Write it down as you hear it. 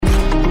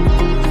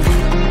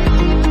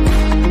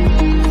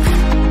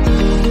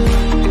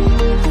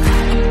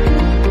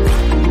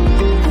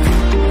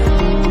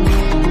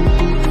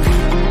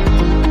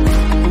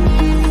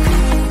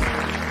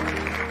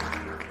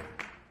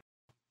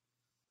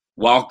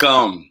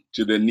Welcome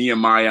to the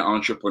Nehemiah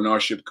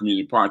Entrepreneurship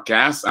Community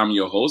Podcast. I'm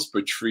your host,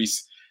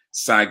 Patrice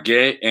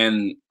Saguet,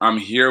 and I'm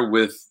here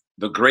with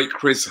the great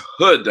Chris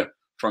Hood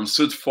from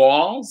Sioux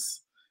Falls.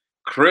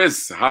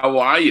 Chris, how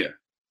are you?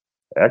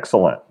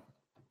 Excellent.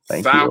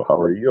 Thank you. How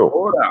are you?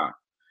 Florida.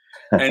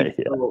 And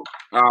Yeah. so,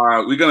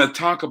 we're going to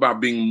talk about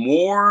being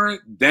more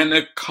than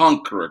a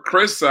conqueror.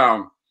 Chris,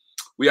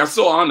 we are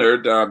so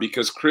honored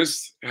because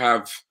Chris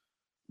have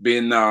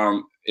been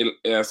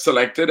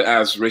selected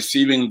as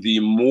receiving the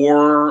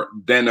More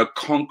Than a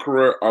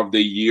Conqueror of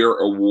the Year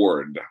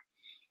award.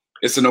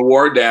 It's an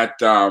award that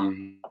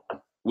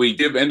we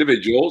give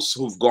individuals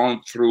who've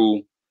gone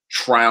through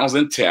trials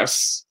and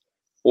tests,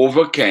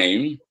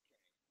 overcame,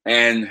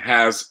 and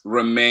has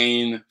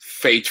remained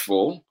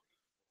faithful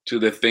to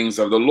the things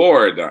of the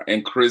Lord.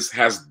 And Chris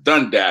has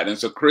done that. And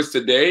so, Chris,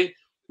 today,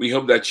 we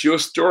hope that your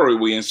story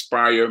will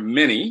inspire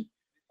many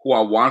who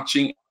are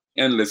watching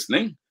and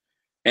listening,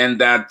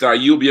 and that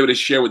you'll be able to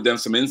share with them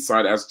some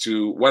insight as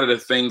to what are the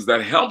things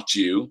that helped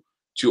you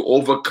to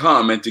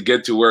overcome and to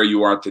get to where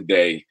you are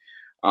today.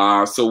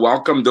 So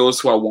welcome those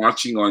who are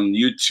watching on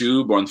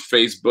YouTube, on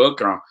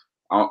Facebook,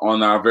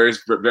 on our various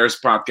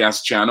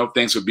podcast channel.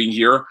 Thanks for being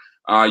here.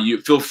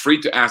 You feel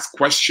free to ask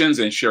questions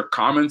and share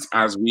comments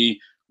as we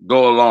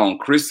go along.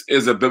 Chris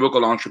is a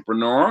biblical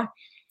entrepreneur.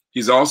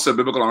 He's also a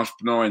biblical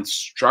entrepreneur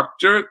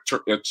instructor,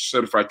 a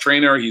certified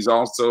trainer. He's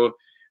also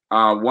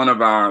one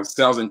of our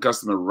sales and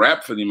customer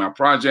rep for the Nehemiah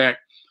Project.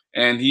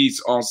 And he's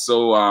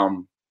also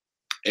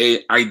a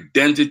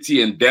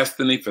identity and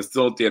destiny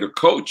facilitator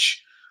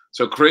coach.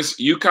 So, Chris,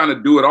 you kind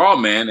of do it all,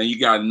 man. And you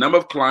got a number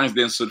of clients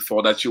there in Sioux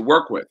Falls that you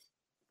work with.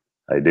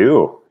 I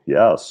do.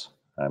 Yes.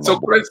 So,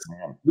 Chris,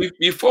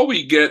 before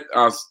we get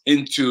us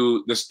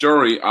into the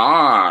story,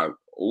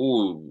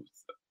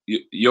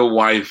 your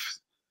wife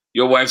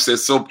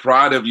says, so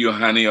proud of you,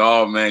 honey.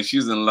 Oh, man,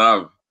 she's in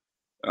love.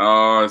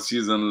 Oh,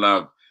 she's in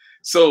love.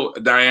 So,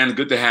 Diane,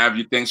 good to have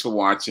you. Thanks for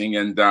watching.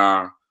 And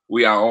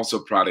we are also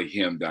proud of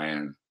him,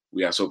 Diane.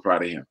 We are so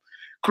proud of him.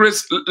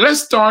 Chris,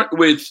 let's start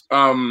with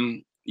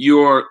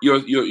your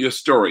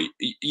story.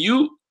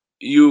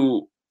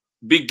 You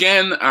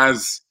began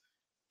as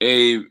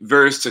a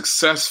very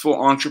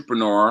successful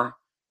entrepreneur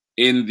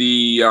in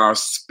the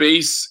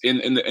space in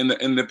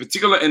the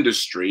particular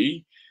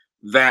industry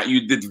that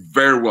you did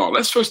very well.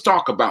 Let's first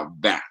talk about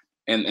that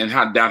and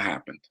how that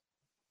happened.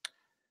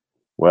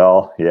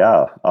 Well,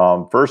 yeah.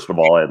 First of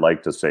all, I'd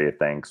like to say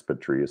thanks,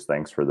 Patrice.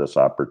 Thanks for this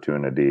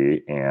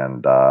opportunity.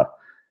 And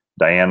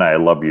Diana, I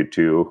love you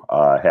too.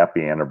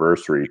 Happy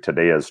anniversary.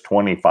 Today is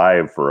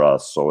 25 for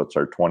us, so it's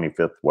our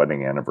 25th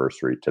wedding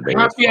anniversary today.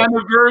 Happy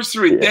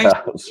anniversary. Yeah,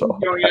 Thanks for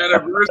your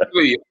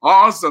anniversary.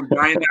 Awesome,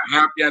 Diana.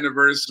 Happy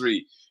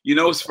anniversary. You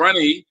know, it's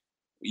funny.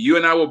 You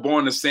and I were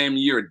born the same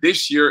year.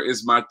 This year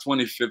is my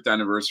 25th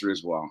anniversary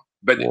as well.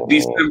 But Whoa.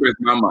 December is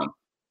my month.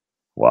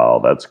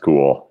 Wow, that's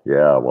cool.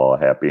 Yeah, well,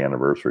 happy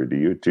anniversary to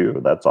you too.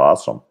 That's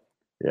awesome.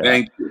 Yeah.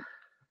 Thank you.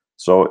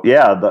 So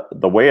yeah,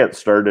 the way it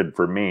started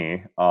for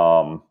me,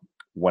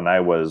 when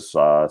I was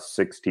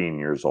 16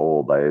 years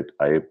old,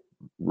 I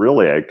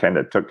kind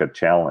of took a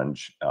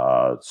challenge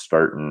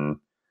starting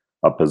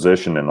a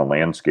position in a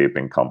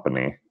landscaping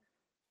company,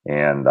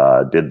 and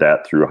did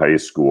that through high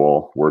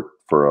school,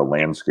 worked for a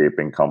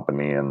landscaping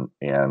company,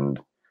 and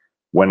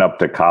went up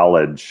to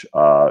college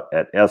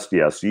at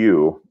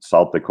SDSU,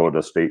 South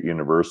Dakota State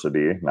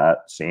University, not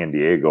San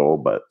Diego,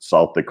 but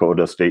South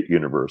Dakota State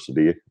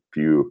University, a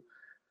few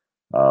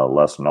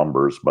less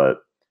numbers,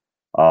 but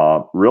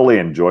really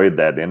enjoyed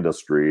that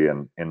industry.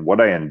 And what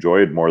I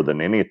enjoyed more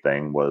than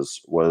anything was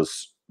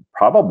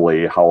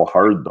probably how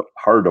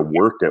hard a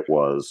work it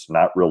was,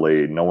 not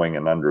really knowing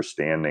and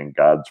understanding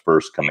God's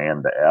first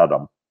command to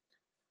Adam,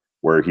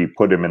 where he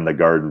put him in the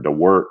garden to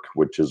work,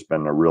 which has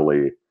been a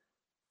really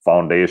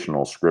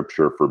foundational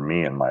scripture for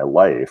me in my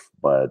life.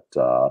 But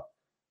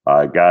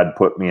God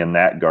put me in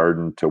that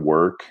garden to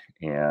work,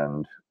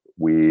 and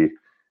we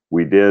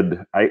did,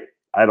 I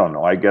don't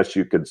know, I guess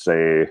you could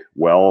say,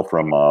 well,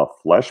 from a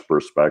flesh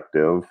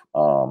perspective,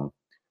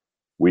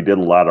 we did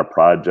a lot of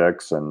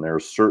projects, and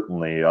there's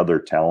certainly other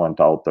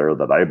talent out there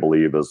that I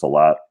believe is a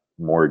lot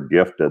more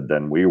gifted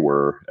than we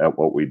were at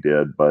what we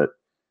did. But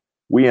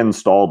we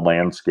installed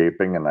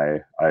landscaping, and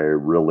I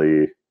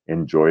really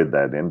enjoyed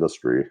that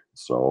industry.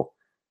 So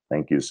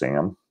thank you,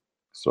 Sam.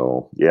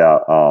 So yeah,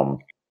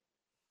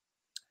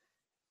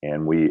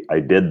 and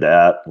I did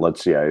that.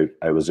 Let's see,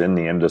 I was in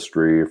the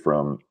industry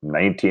from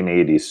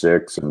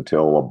 1986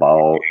 until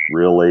about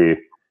really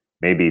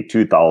maybe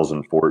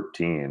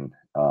 2014,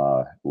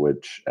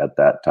 which at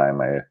that time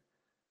I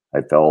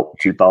felt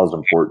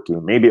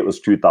 2014, maybe it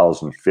was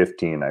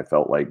 2015. I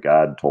felt like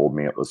God told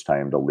me it was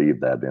time to leave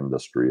that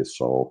industry.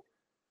 So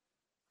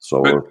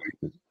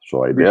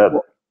I did.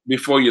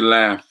 Before you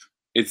laugh,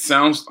 it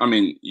sounds, I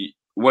mean,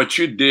 what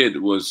you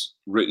did was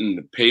written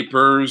the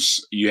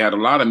papers. You had a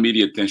lot of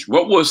media attention.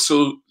 What was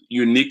so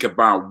unique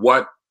about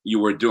what you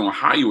were doing,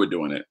 how you were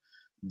doing it,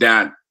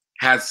 that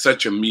had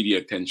such a media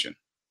attention?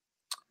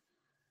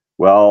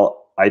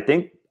 Well, I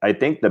think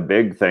the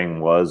big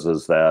thing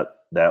is that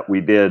that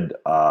we did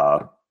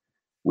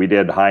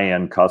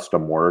high-end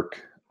custom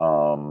work.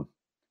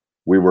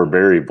 We were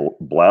very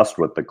blessed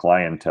with the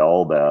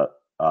clientele that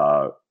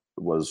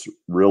was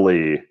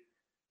really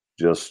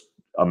just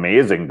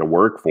amazing to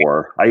work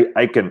for.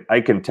 I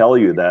can tell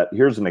you that.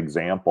 Here's an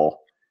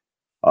example.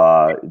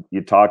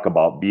 You talk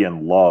about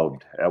being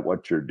loved at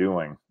what you're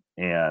doing,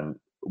 and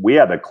we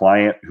had a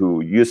client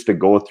who used to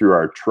go through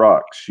our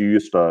trucks. She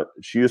used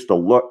to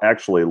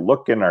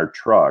look in our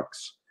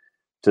trucks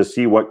to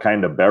see what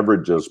kind of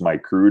beverages my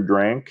crew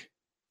drank,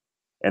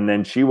 and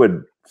then she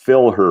would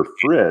fill her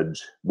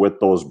fridge with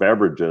those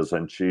beverages,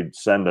 and she'd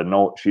send a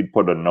note. She'd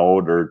put a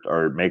note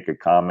or make a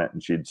comment,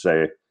 and she'd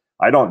say,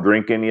 "I don't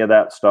drink any of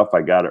that stuff.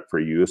 I got it for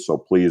you, so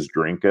please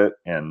drink it."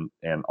 And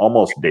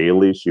almost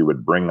daily she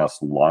would bring us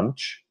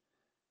lunch.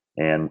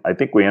 And I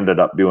think we ended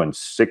up doing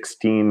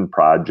 16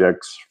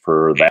 projects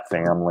for that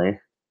family.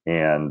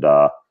 And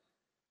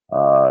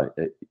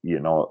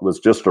it was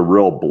just a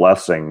real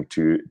blessing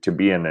to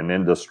be in an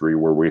industry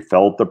where we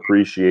felt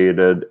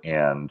appreciated.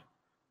 And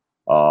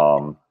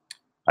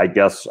I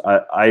guess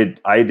I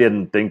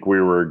didn't think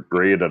we were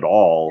great at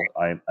all.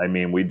 I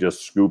mean, we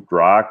just scooped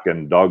rock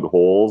and dug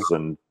holes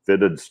and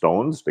fitted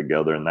stones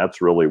together, and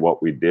that's really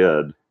what we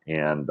did.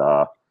 And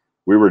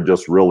we were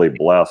just really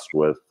blessed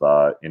with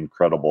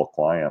incredible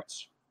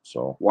clients.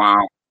 So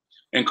wow,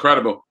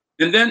 incredible.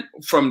 And then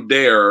from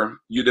there,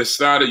 you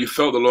decided, you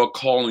felt the Lord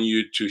calling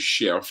you to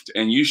shift,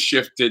 and you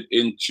shifted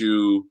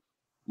into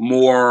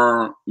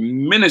more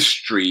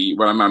ministry.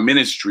 Well, my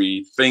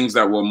ministry, things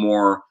that were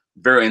more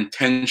very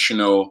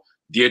intentional,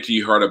 dear to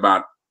you, heard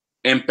about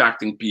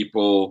impacting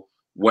people,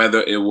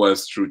 whether it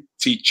was through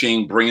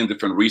teaching, bringing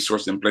different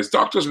resources in place.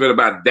 Talk to us a bit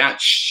about that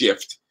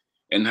shift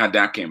and how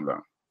that came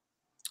about.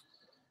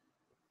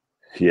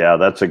 Yeah,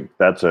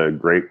 that's a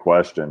great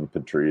question,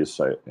 Patrice.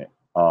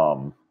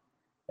 And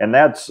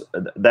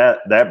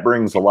that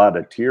brings a lot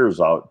of tears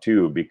out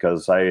too,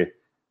 because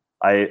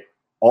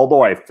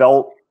although I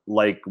felt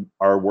like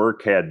our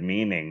work had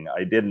meaning,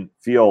 I didn't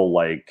feel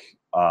like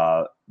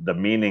the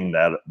meaning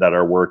that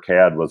our work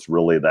had was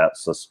really that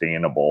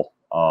sustainable.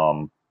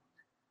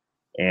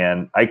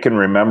 And I can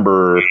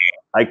remember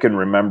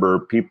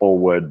people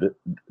would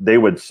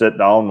sit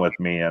down with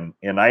me,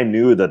 and I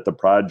knew that the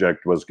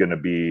project was going to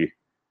be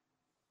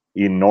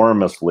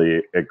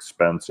enormously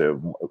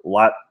expensive, a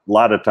lot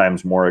of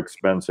times more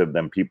expensive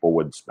than people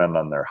would spend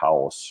on their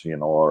house,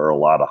 or a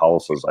lot of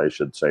houses, I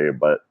should say,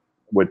 but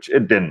which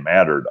it didn't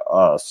matter to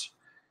us.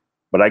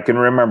 But I can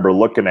remember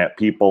looking at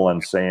people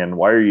and saying,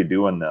 "Why are you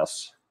doing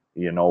this?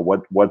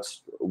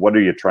 What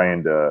are you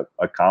trying to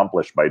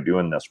accomplish by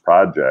doing this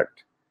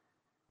project?"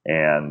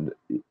 And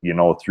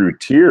through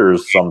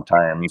tears,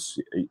 sometimes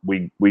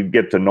we'd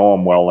get to know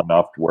them well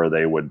enough to where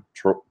they would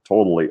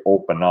totally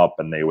open up,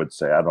 and they would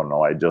say, "I don't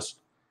know, I just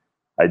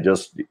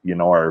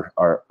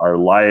our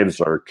lives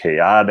are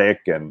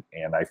chaotic, and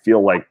I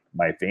feel like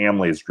my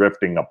family's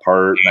drifting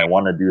apart, and I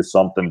want to do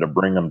something to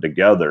bring them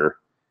together."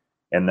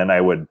 And then I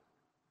would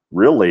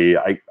really,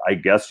 I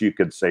guess you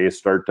could say,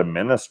 start to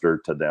minister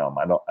to them.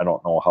 I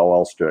don't know how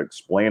else to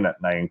explain it.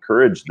 And I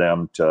encourage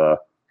them to,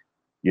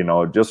 you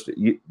don't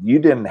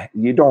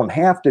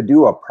have to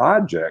do a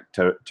project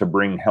to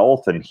bring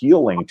health and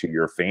healing to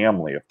your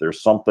family if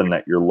there's something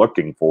that you're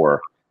looking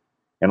for.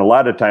 And a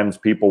lot of times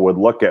people would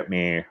look at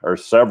me, or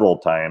several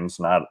times,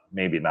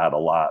 maybe not a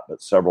lot,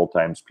 but several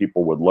times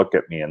people would look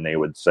at me and they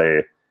would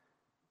say,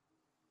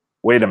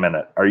 "Wait a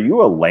minute, are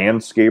you a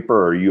landscaper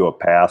or are you a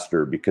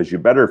pastor? Because you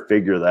better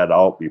figure that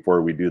out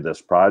before we do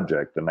this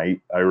project." And I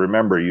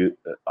remember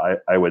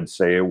I would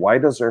say, "Why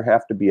does there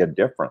have to be a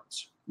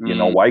difference?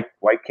 Why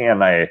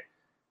can't I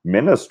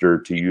minister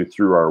to you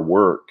through our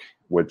work?"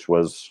 Which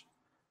was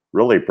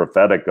really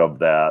prophetic of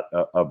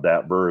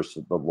that verse.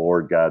 The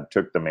Lord God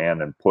took the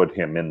man and put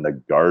him in the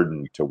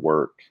garden to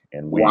work,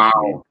 and we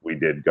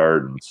did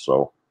gardens.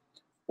 So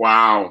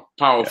wow,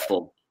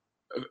 powerful. Yeah.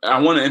 I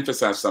want to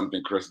emphasize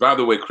something, Chris. By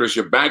the way, Chris,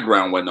 your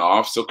background went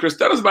off. So Chris,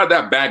 tell us about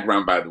that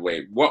background, by the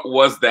way. What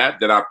was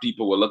that our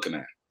people were looking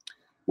at?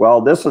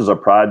 Well, this is a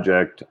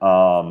project.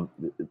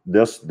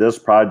 This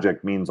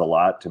project means a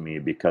lot to me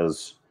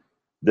because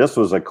this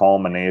was a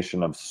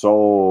culmination of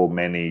so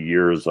many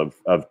years of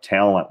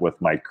talent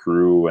with my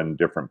crew and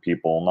different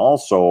people. And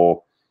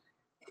also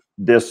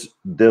this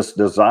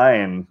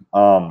design.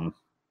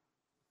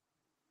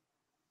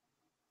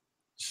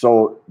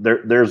 So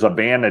there's a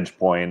vantage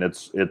point.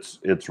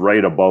 It's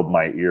right above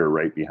my ear,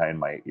 right behind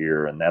my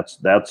ear. And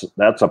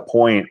that's a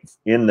point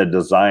in the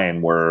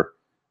design where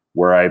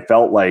I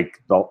felt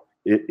like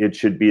it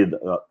should be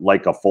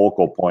like a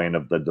focal point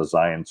of the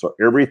design. So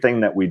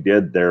everything that we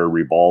did there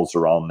revolves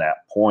around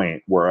that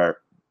point where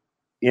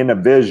in a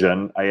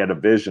vision, I had a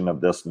vision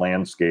of this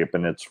landscape,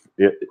 and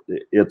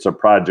it's a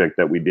project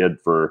that we did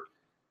for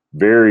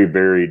very,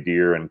 very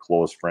dear and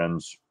close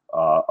friends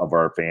of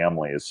our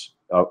families,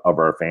 of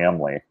our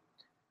family.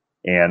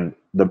 And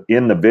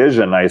in the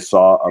vision, I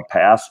saw a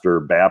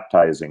pastor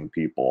baptizing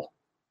people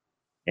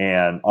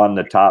and on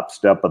the top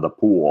step of the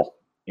pool.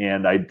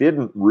 And I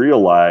didn't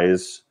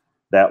realize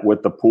that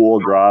with the pool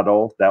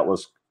grotto, that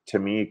was to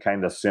me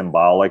kind of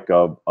symbolic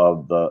of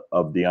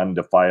the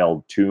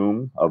undefiled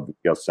tomb of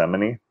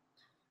Gethsemane.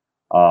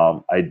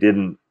 I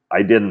didn't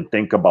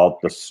think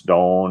about the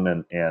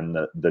stone and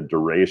the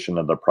duration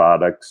of the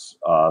products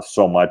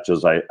so much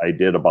as I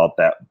did about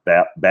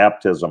that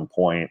baptism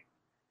point.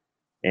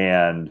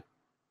 And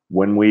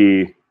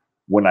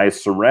when I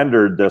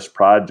surrendered this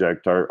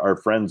project, our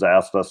friends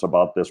asked us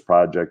about this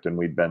project, and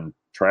we'd been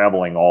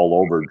traveling all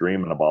over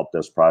dreaming about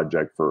this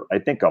project for, I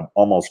think,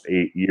 almost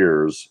 8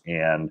 years.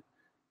 And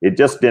it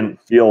just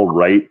didn't feel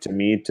right to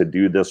me to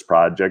do this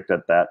project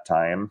at that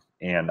time.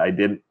 And I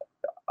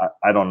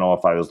don't know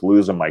if I was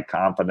losing my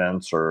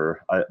confidence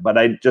but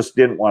I just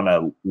didn't want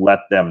to let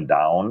them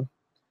down.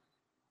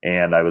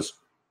 And I was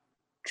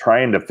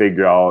trying to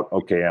figure out,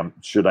 okay,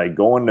 should I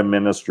go into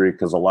ministry?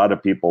 Because a lot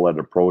of people had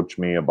approached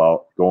me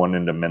about going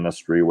into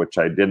ministry, which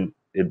it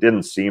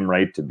didn't seem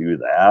right to do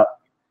that.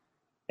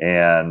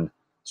 And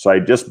so I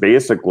just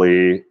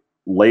basically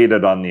laid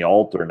it on the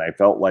altar, and I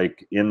felt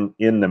like in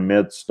the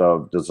midst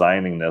of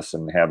designing this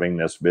and having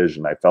this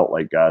vision, I felt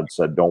like God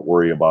said, don't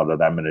worry about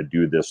it. I'm going to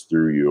do this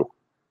through you.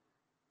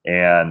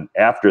 And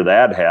after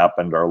that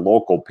happened, our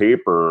local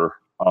paper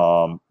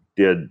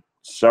did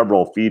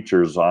several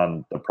features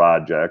on the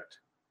project.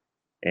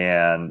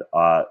 And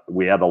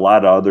we had a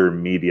lot of other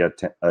media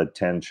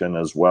attention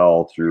as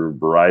well through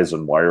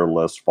Verizon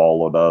Wireless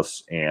followed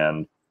us,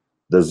 and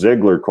the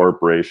Ziegler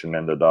Corporation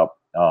ended up,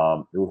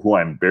 who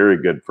I'm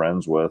very good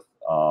friends with.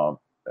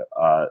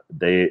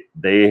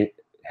 They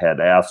had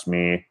asked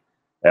me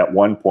at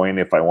one point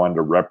if I wanted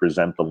to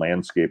represent the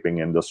landscaping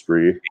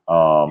industry.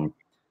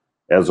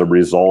 As a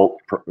result,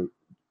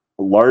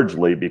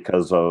 largely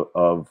because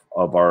of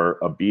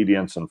our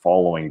obedience and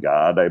following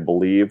God, I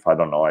believe. I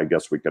don't know. I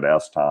guess we could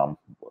ask Tom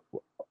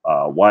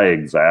why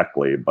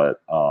exactly,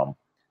 but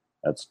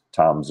that's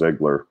Tom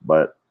Ziegler.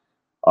 But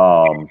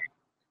I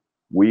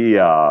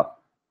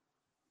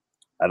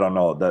don't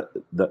know,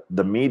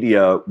 the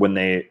media, when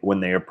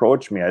they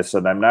approached me, I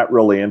said, I'm not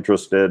really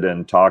interested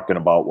in talking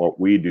about what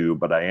we do,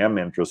 but I am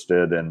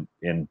interested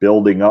in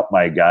building up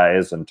my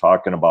guys and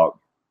talking about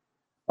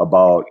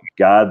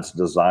God's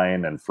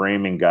design and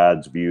framing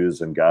God's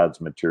views and God's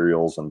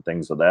materials and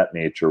things of that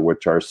nature,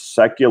 which our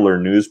secular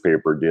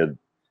newspaper did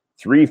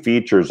 3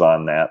 features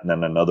on that, and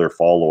then another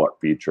follow-up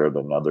feature at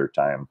another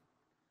time.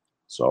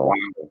 So, wow.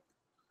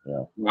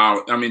 Yeah.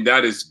 Wow. I mean,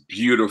 that is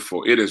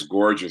beautiful. It is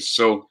gorgeous.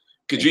 So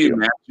could you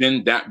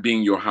imagine that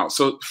being your house?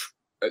 So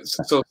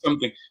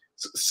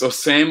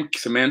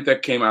Samantha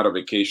came out of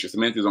vacation.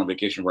 Samantha's on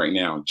vacation right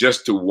now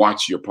just to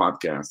watch your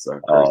podcast.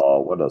 Oh,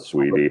 what a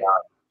sweetie.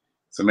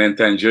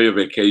 Samantha, enjoy your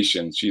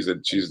vacation. She's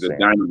the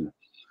diamond.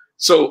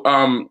 So,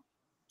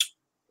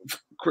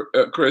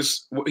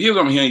 Chris, here's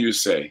what I'm hearing you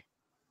say.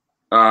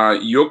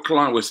 Your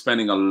client was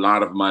spending a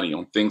lot of money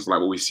on things like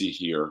what we see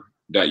here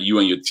that you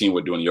and your team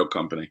were doing in your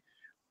company.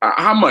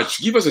 How much?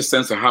 Give us a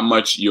sense of how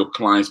much your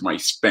clients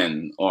might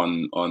spend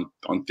on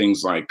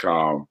things like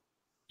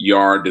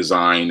yard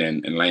design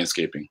and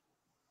landscaping.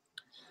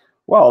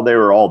 Well, they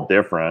were all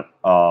different.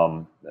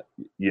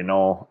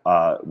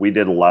 We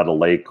did a lot of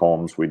lake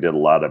homes. We did a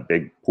lot of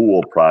big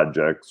pool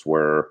projects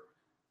where,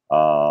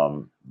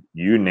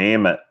 you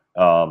name it.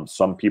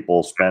 Some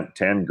people spent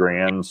 10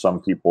 grand.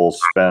 Some people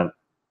spent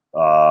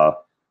over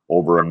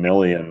 $1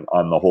 million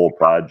on the whole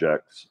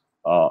project.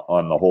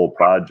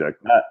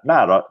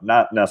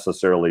 Not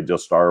necessarily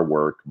just our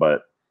work,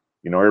 but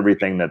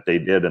everything that they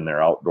did in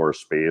their outdoor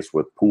space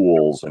with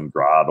pools and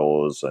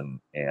grottos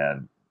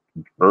and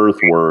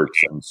earthworks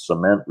and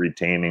cement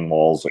retaining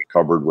walls that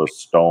covered with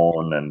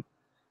stone. And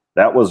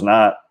that was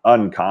not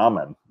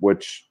uncommon,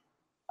 which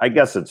I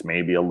guess it's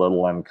maybe a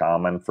little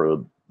uncommon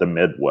for the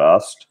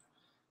Midwest,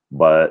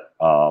 but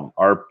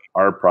our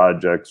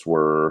projects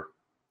were,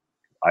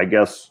 I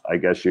guess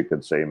you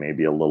could say,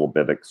 maybe a little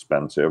bit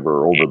expensive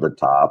or over the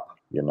top,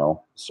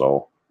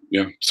 so.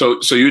 Yeah. So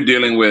you're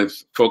dealing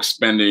with folks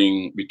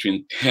spending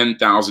between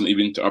 $10,000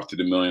 even to up to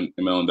 $1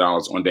 million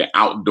on their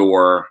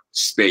outdoor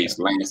space,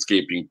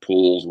 landscaping,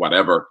 pools,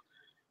 whatever.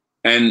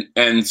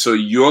 And so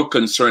your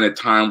concern at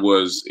time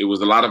was it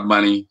was a lot of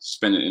money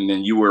spending, and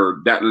then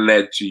that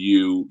led to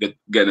you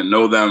getting to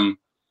know them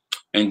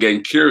and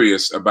getting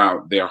curious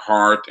about their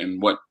heart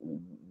and what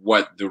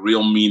the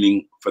real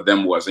meaning for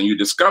them was. And you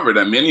discovered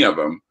that many of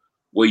them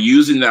were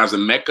using that as a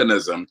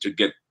mechanism to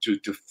get to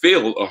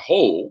fill a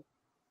hole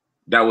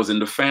that was in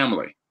the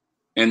family.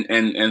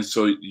 And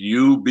so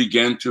you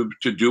began to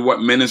do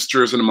what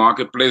ministers in the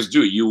marketplace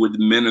do. You would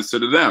minister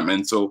to them.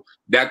 And so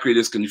that created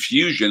this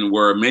confusion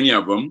where many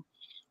of them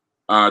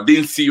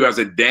didn't see you as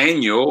a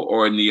Daniel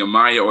or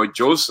Nehemiah or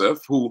Joseph,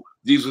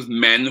 these were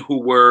men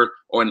who were,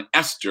 or an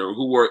Esther,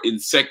 who were in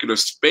secular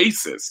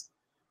spaces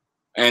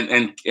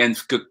and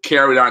could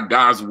carry out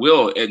God's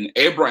will, and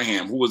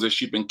Abraham, who was a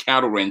sheep and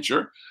cattle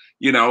rancher,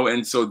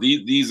 and so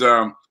these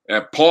are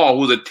Paul,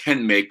 who's a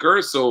tent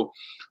maker. So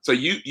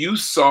you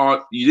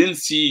didn't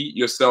see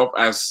yourself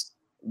as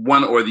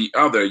one or the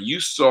other.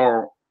 You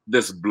saw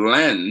this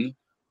blend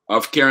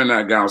of carrying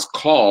out God's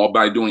call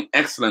by doing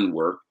excellent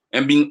work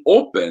and being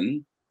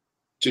open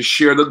to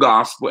share the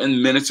gospel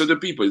and minister to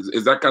people.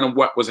 Is that kind of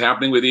what was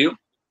happening with you?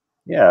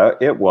 Yeah,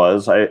 it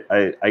was.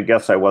 I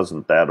guess I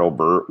wasn't that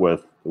overt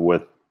with.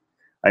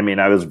 I mean,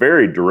 I was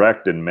very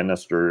direct in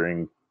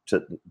ministering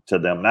to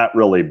them, not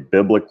really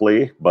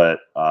biblically, but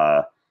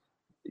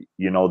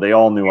they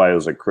all knew I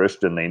was a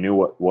Christian. They knew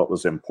what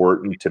was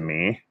important to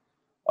me,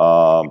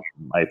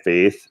 my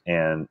faith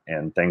and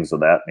things of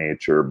that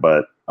nature.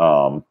 But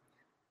I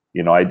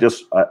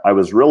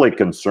was really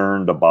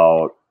concerned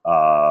about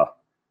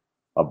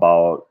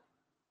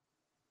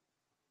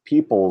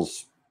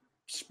people's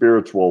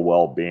spiritual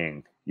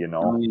well-being,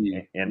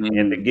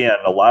 and again,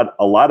 a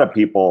lot of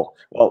people,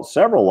 well,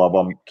 several of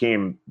them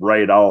came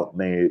right out,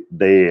 and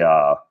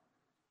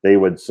they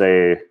would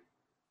say,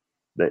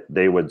 I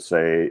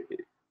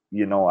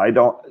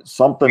don't,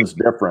 something's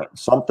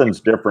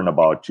different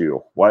about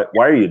you. Why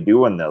are you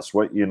doing this?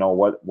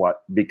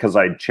 Because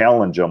I'd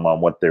challenge them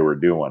on what they were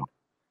doing.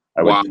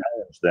 I would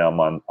challenge them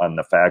on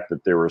the fact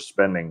that they were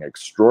spending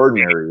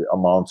extraordinary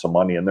amounts of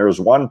money. And there was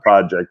one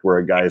project where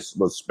a guy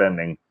was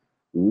spending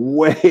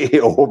way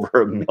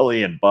over $1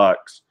 million,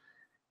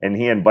 and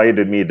he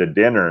invited me to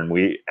dinner, and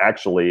we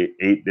actually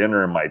ate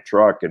dinner in my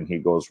truck. And he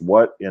goes,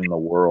 "What in the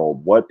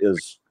world? What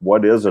is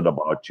it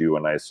about you?"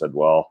 And I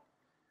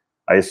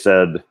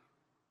said,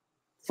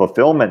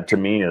 fulfillment to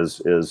me is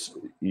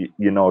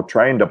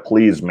trying to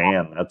please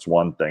man. That's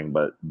one thing,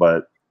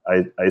 but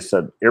I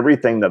said,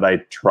 everything that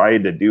I try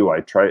to do,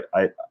 I try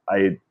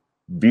to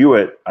view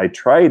it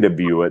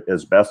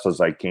as best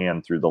as I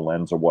can through the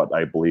lens of what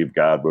I believe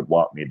God would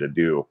want me to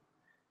do.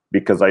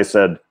 Because I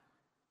said,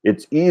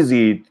 it's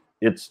easy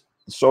to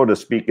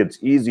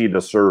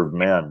serve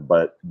men,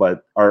 but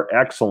our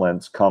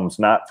excellence comes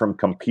not from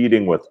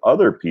competing with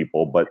other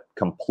people, but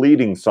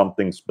completing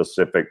something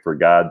specific for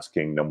God's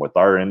kingdom with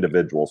our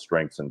individual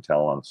strengths and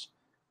talents,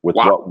 with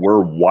what we're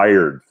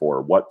wired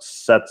for, what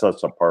sets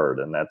us apart.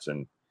 And that's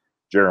in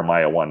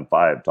Jeremiah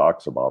 1:5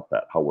 talks about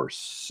that, how we're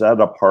set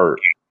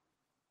apart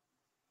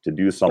to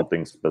do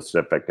something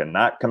specific and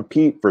not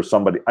compete for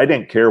somebody. I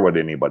didn't care what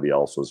anybody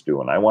else was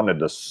doing. I wanted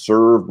to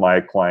serve my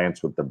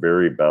clients with the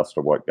very best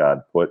of what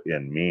God put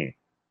in me.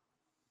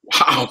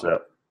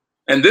 Wow.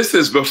 And this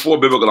is before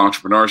biblical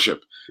entrepreneurship.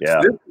 Yeah.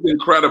 So this is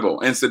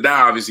incredible. And so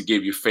that obviously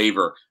gave you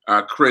favor.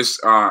 Chris,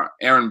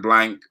 Aaron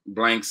Blank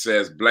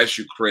says, "Bless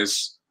you,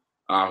 Chris,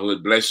 who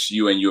would bless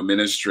you and your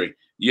ministry."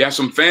 You have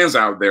some fans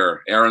out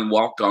there. Aaron,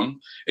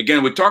 welcome.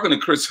 Again, we're talking to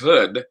Chris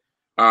Hood.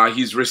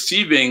 He's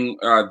receiving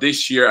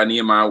this year at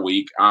Nehemiah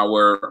Week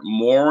our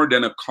More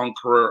Than a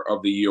Conqueror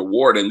of the Year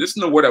award. And this is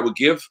an award I would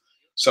give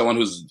someone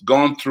who's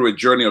gone through a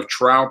journey of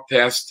trial,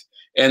 test,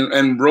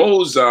 and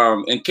rose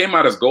and came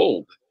out as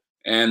gold,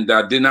 and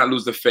did not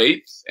lose the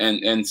faith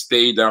and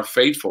stayed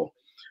faithful.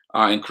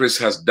 And Chris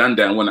has done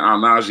that. We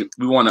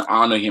want to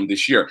honor him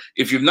this year.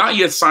 If you've not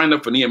yet signed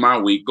up for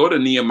Nehemiah Week, go to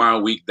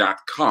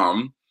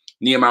NehemiahWeek.com.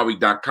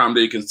 NehemiahWeek.com.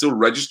 There you can still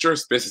register.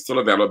 Space is still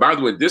available. By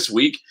the way, this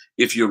week,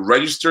 if you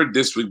registered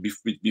this week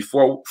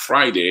before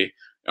Friday,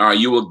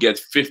 you will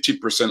get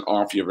 50%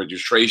 off your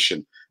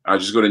registration.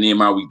 Just go to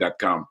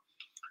NehemiahWeek.com.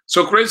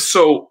 So, Chris,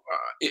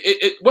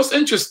 what's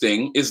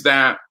interesting is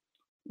that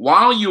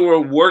while you are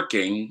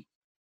working,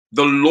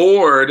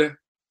 the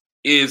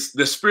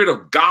Spirit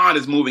of God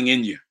is moving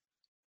in you,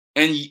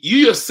 and you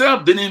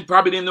yourself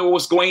probably didn't know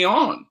what's going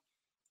on.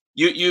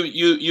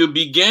 You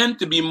began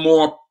to be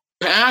more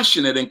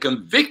passionate and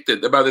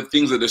convicted about the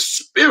things of the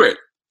Spirit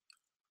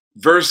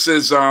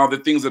versus the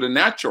things of the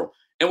natural.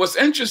 And what's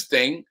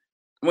interesting,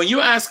 when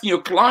you're asking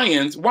your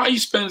clients, why you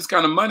spend this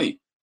kind of money,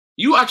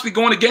 you actually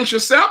going against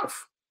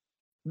yourself,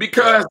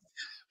 because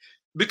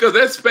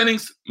they're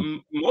spending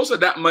most of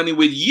that money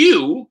with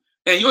you,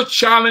 and you're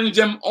challenging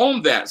them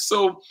on that.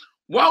 So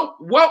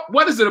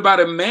what is it about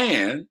a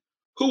man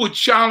who would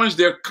challenge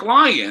their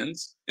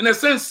clients, in a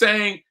sense,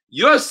 saying,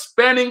 "You're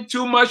spending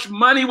too much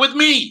money with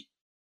me"?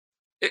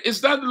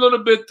 Is that a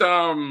little bit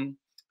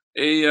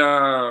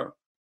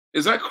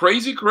is that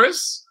crazy,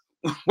 Chris?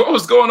 What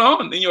was going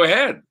on in your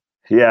head?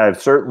 Yeah, I've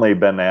certainly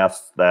been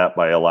asked that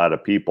by a lot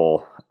of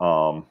people.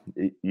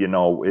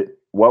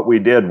 What we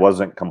did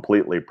wasn't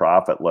completely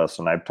profitless,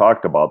 and I've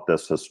talked about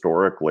this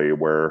historically,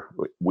 where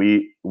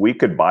we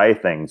could buy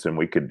things and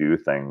we could do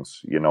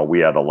things. We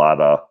had a lot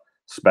of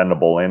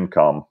spendable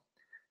income,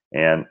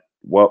 and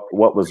what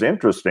was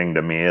interesting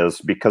to me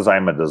is, because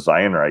I'm a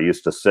designer, I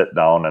used to sit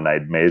down and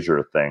I'd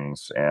measure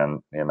things,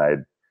 and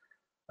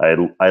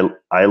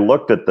I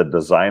looked at the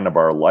design of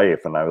our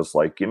life, and I was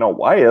like,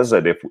 why is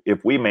it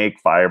if we make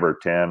 5 or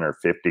 10 or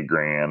 50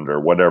 grand or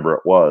whatever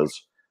it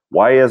was,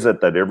 why is it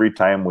that every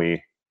time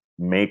we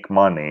make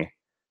money,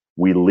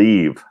 we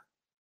leave?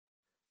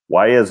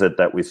 Why is it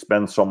that we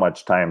spend so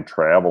much time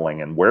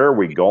traveling, and where are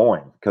we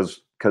going?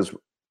 Because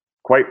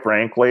quite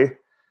frankly,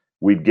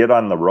 we'd get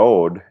on the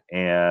road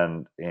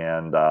and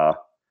I'm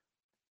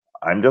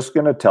just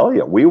going to tell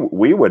you,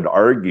 we would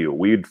argue,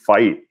 we'd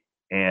fight.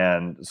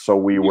 And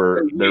so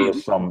there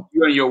was some,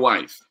 you and your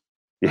wife.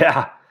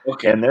 Yeah.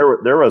 Okay. And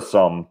there was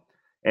some,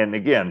 And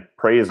again,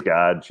 praise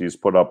God, she's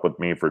put up with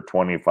me for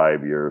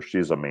 25 years.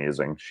 She's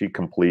amazing. She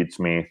completes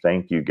me.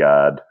 Thank you,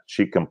 God.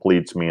 She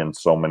completes me in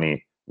so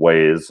many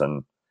ways.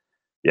 And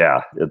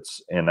yeah,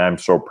 and I'm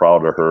so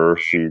proud of her.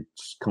 She's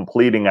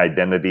completing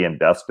Identity and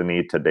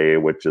Destiny today,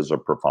 which is a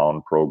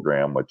profound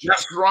program. Which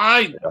That's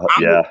right.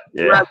 yeah,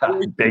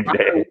 big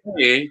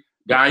day,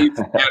 guys.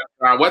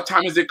 What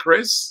time is it,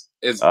 Chris?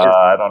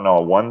 I don't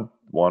know, 1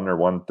 or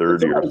 1:30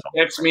 or something.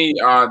 Text me.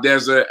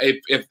 There's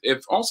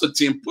if also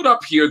team put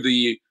up here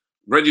the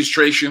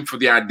registration for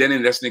the Identity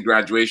and Destiny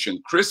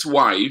graduation. Chris'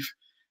 wife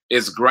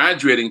is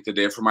graduating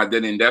today from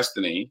Identity and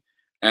Destiny.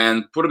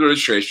 And put the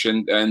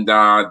registration, and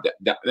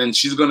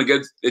she's going to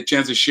get a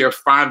chance to share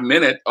 5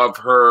 minutes of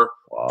her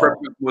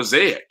perfect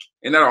mosaic.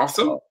 Isn't that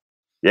awesome? Wow.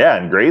 Yeah,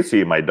 and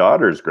Gracie, my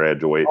daughter's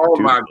graduating. Oh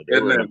too, my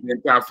goodness, the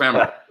entire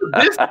family.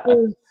 This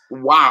is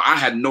wow! I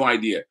had no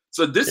idea.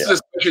 So this is a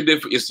special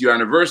day. It's your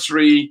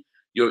anniversary.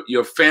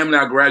 Your family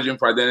are graduating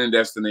for Identity and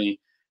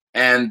Destiny,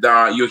 and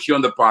you're here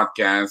on the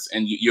podcast,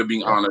 and you're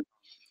being honored.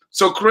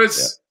 So,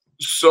 Chris,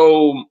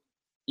 So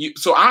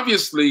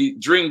obviously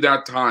during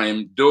that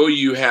time, though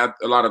you had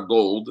a lot of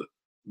gold,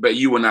 but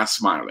you were not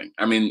smiling.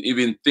 I mean,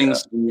 even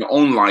things in your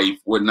own life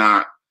were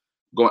not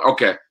going.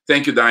 Okay,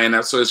 thank you,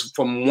 Diana. So it's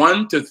from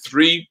 1 to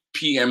 3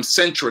 p.m.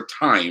 Central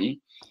Time.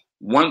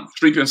 3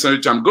 p.m.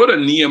 Central Time. Go to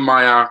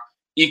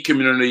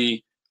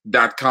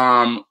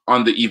NehemiahEcommunity.com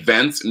on the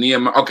events.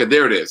 Okay,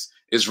 there it is.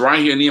 It's right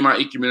here,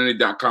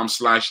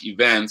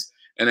 NehemiahEcommunity.com/events,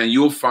 and then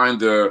you'll find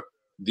the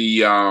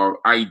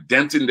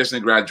Identity and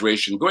Destiny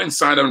graduation. Go and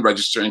sign up and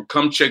register and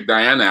come check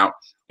Diana out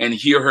and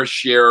hear her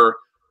share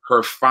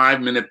her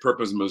 5-minute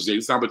purpose mosaic.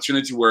 It's an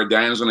opportunity where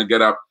Diana's going to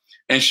get up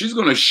and she's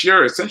going to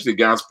share essentially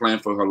God's plan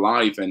for her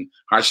life and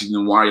how she's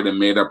been wired and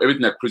made up,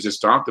 everything that Chris has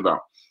talked about.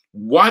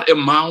 What a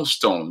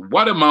milestone.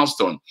 What a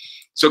milestone.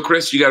 So,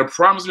 Chris, you got to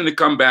promise me to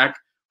come back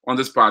on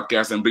this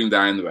podcast and bring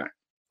Diana back.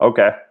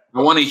 Okay.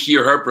 I want to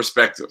hear her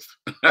perspective.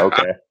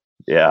 Okay.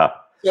 Yeah.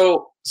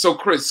 So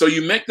Chris, so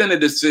you make then a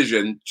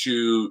decision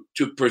to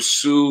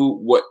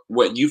pursue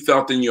what you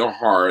felt in your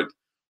heart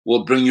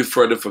will bring you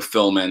further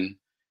fulfillment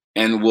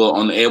and will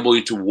enable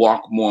you to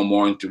walk more and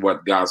more into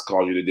what God's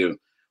called you to do.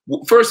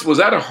 First, was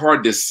that a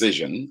hard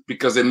decision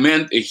because it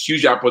meant a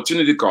huge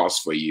opportunity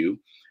cost for you?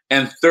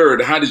 And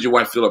third, how did your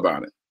wife feel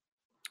about it?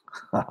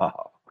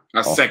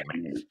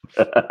 Second.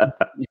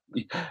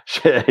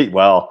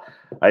 Well,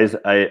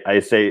 I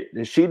say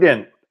she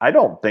didn't. I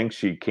don't think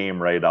she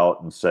came right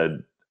out and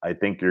said, I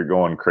think you're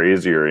going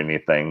crazy or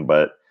anything,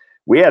 but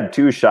we had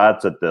 2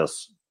 shots at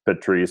this,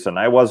 Patrice, and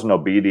I wasn't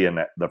obedient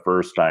the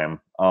first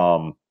time.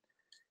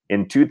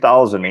 In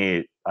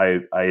 2008,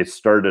 I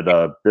started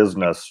a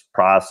business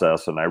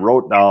process and I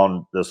wrote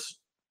down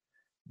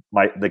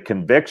the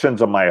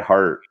convictions of my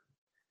heart.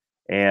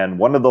 And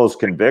one of those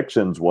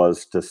convictions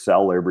was to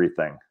sell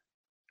everything.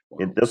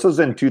 This was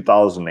in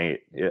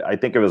 2008. I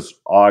think it was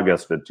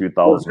August of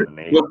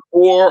 2008.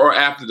 Before or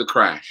after the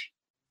crash?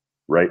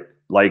 Right.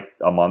 Like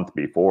a month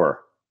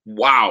before.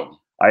 Wow.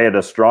 I had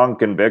a strong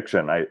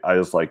conviction. I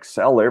was like,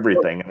 sell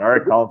everything. And our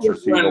accounts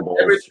receivables.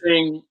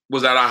 Everything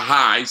was at a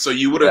high. So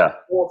you would have,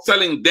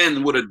 selling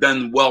then would have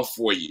done well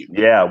for you.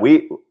 Yeah.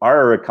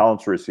 Our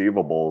accounts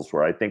receivables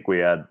were, I think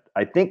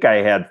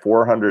I had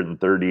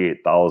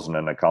 438,000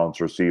 in accounts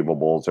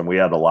receivables and we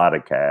had a lot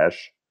of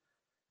cash.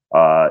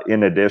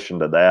 In addition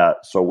to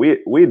that. So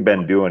we'd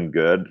been doing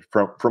good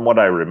from what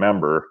I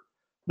remember.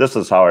 This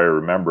is how I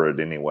remember it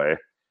anyway.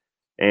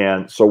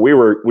 And so we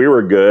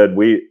were good.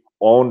 We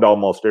owned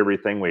almost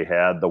everything we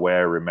had the way I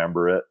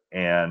remember it.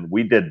 And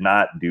we did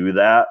not do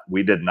that.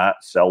 We did not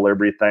sell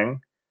everything.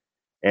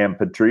 And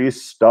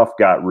Patrice, stuff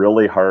got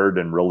really hard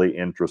and really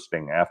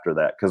interesting after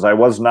that because I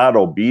was not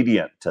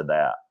obedient to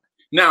that.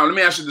 Now, let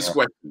me ask you this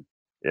question.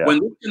 Yeah. When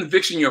this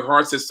conviction in your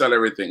heart says sell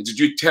everything, did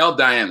you tell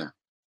Diana?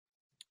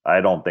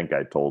 I don't think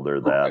I told her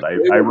that.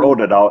 Okay. I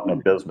wrote it out in a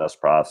business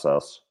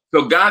process.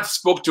 So God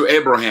spoke to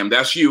Abraham.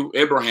 That's you,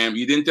 Abraham.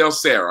 You didn't tell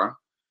Sarah.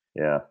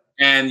 Yeah.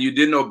 And you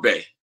didn't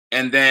obey.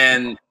 And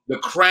then the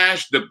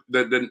crash, the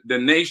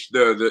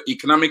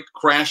economic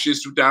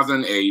crashes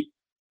 2008.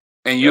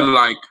 And you're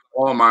like,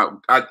 oh my,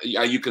 are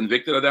you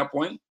convicted at that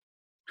point?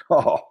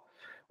 Oh,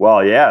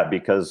 well, yeah,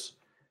 because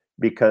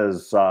you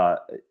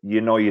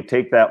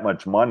take that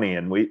much money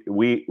and we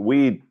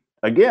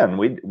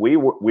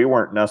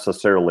weren't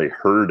necessarily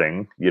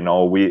hurting.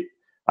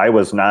 I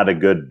was not a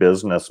good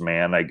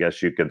businessman, I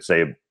guess you could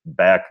say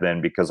back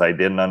then, because I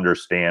didn't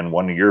understand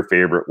one of your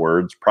favorite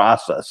words,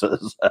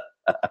 processes.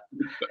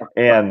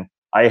 And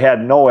I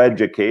had no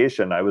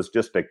education. I was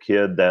just a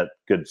kid that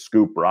could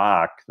scoop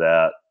rock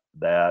that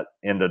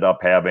ended up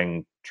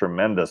having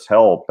tremendous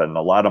help. And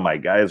a lot of my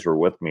guys were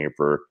with me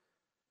for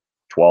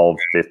 12,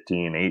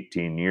 15,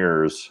 18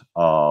 years,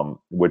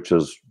 which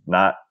is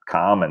not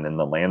common in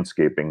the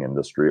landscaping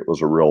industry. It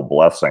was a real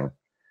blessing.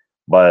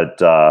 But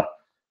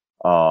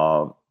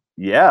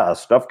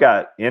stuff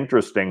got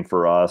interesting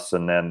for us.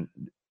 And then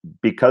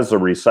because the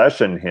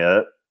recession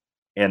hit,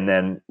 and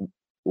then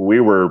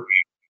we were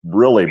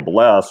really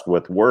blessed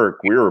with work.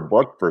 We were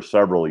booked for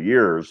several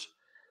years,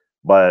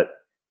 but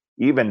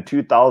even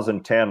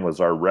 2010 was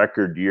our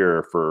record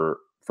year for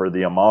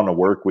the amount of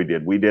work we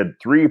did. We did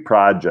 3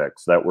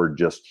 projects that were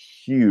just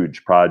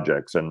huge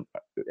projects, and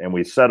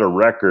we set a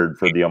record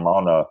for the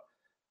amount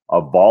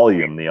of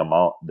volume, the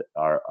amount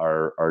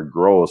our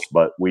gross,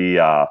 but we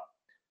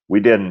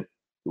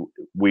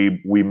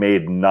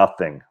made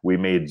nothing. We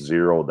made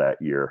 0 that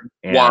year.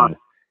 And wow.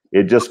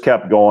 It just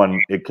kept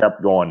going. It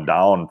kept going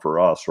down for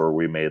us, or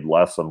we made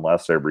less and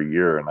less every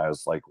year. And I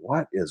was like,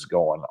 what is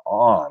going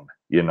on?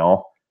 You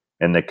know,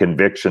 and the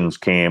convictions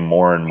came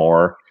more and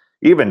more,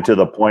 even to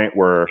the point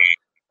where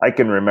I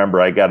can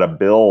remember I got a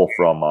bill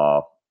from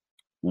a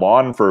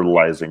lawn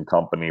fertilizing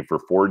company for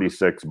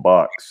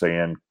 $46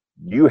 saying,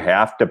 you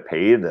have to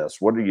pay this.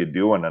 What are you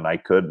doing? And I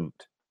couldn't.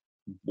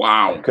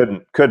 Wow. I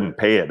couldn't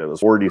pay it. It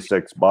was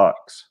 $46.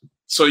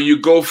 So you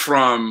go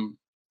from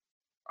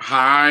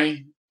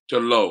high to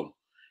low.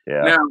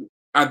 Yeah. Now,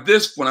 at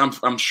this point,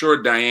 I'm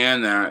sure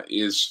Diana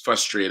is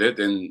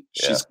frustrated, and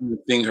she's going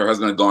to think her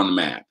husband has gone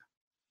mad.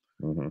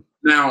 Mm-hmm.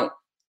 Now,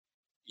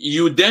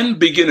 you then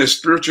begin a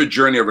spiritual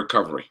journey of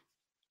recovery,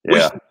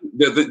 yeah.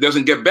 which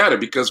doesn't get better,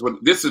 because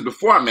this is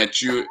before I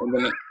met you, and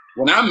then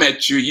when I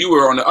met you, you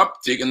were on the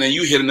uptick, and then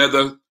you hit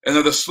another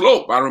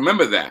slope. I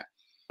remember that.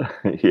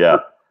 Yeah.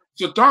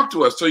 So talk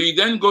to us. So you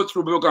then go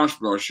through biblical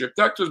entrepreneurship.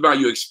 Talk to us about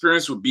your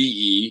experience with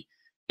BE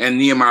and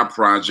Nehemiah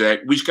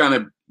Project, which kind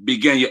of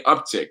began your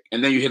uptick,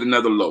 and then you hit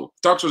another low.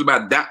 Talk to us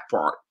about that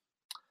part.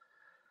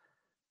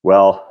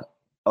 Well,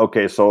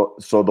 okay, so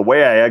the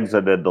way I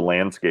exited the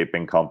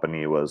landscaping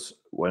company was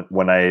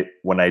when I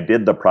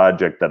did the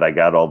project that I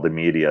got all the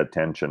media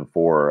attention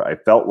for, I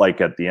felt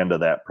like at the end of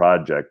that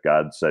project,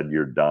 God said,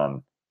 you're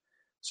done.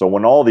 So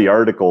when all the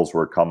articles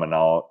were coming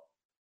out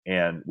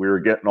and we were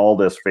getting all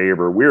this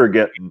favor,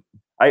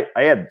 I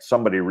had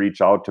somebody reach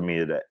out to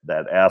me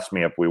that asked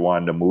me if we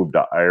wanted to move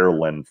to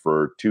Ireland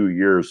for 2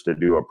 years to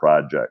do a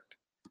project.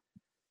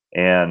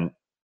 And,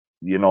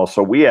 you know,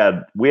 so we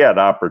had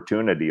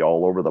opportunity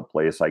all over the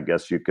place, I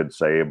guess you could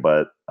say,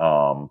 but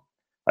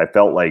I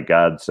felt like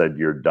God said,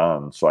 you're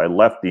done. So I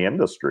left the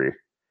industry,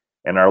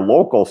 and our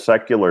local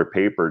secular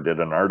paper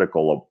did an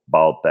article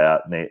about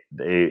that. And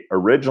they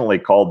originally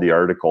called the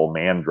article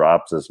 "Man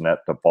Drops His Net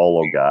to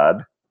Follow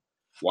God."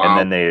 Wow.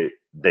 And then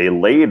they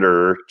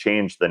later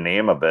changed the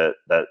name of it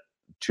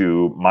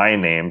to my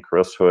name,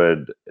 Chris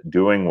Hood,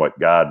 Doing What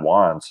God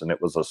Wants. And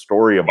it was a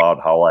story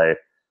about how I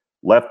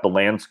left the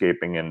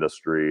landscaping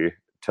industry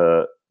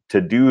to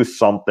do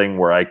something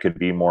where I could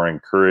be more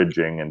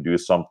encouraging and do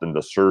something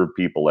to serve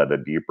people at a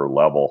deeper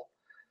level.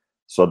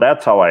 So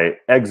that's how I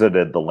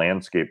exited the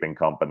landscaping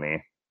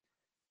company.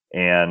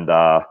 And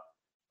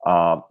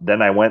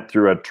then I went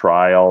through a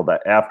trial.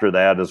 That after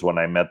that is when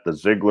I met the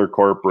Ziegler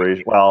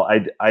Corporation. Well,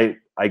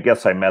 I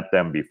guess I met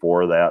them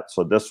before that.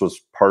 So this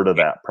was part of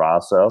that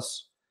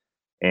process.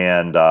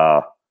 And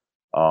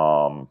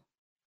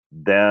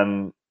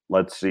then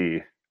let's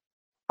see.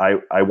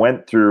 I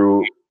went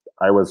through,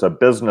 I was a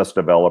business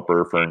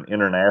developer for an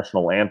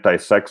international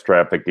anti-sex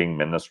trafficking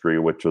ministry,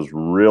 which was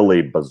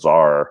really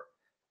bizarre.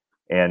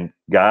 And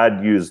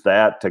God used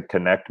that to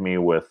connect me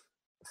with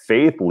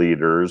faith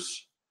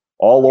leaders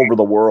all over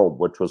the world,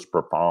 which was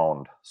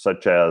profound,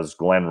 such as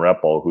Glenn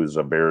Reppel, who's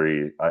a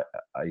very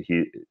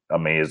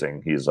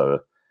amazing.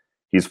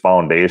 He's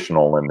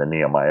foundational in the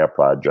Nehemiah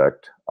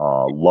Project.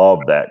 Love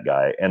that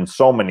guy, and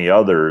so many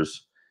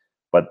others.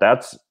 But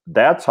that's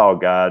how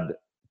God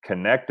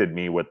connected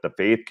me with the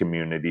faith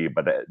community.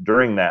 But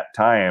during that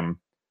time,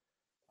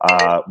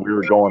 we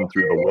were going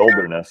through the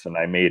wilderness, and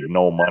I made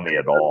no money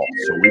at all.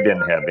 So we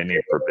didn't have any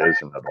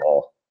provision at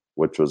all,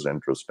 which was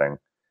interesting.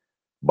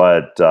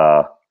 But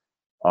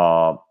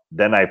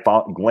then I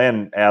found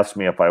Glenn asked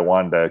me if I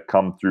wanted to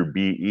come through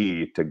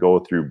BE, to go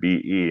through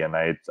BE, and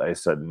I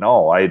said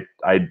no.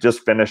 I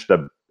just finished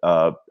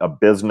a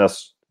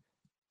business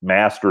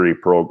mastery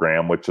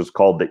program, which is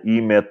called the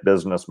E-Myth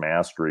Business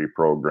Mastery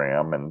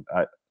Program,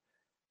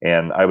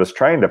 and I was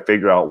trying to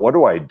figure out, what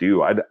do I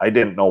do? I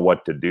didn't know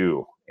what to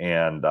do,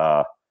 and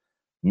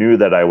knew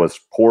that I was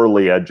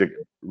poorly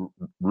educated.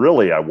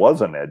 Really, I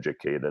wasn't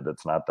educated.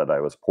 It's not that I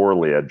was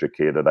poorly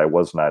educated. I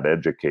was not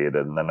educated.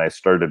 And then I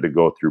started to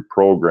go through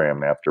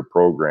program after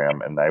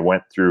program, and I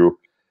went through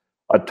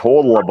a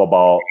total of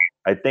about,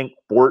 I think,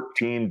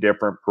 14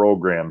 different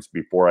programs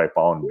before I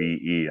found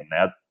BE,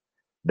 and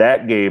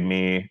that gave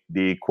me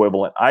the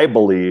equivalent, I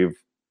believe,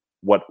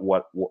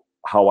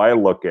 how I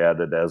look at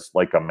it, as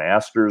like a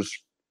master's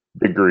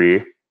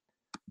degree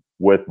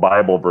with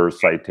Bible verse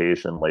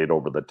citation laid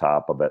over the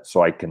top of it,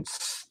 so I can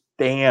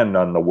stand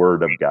on the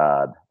Word of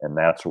God. And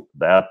that's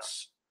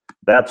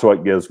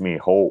what gives me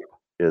hope,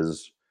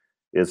 is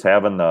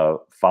having the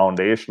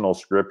foundational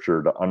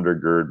scripture to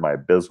undergird my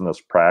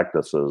business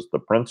practices, the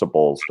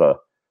principles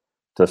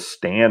to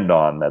stand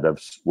on, that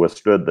have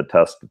withstood the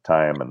test of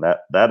time, and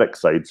that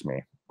excites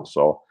me.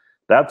 So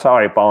that's how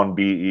I found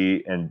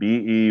BE, and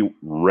BE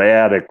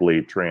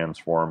radically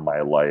transformed my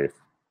life.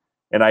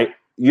 And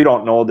you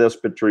don't know this,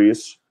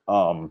 Patrice.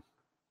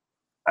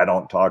 I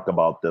don't talk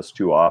about this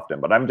too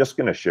often, but I'm just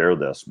going to share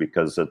this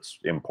because it's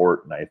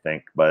important, I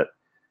think. But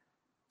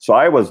So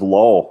I was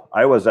low.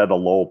 I was at a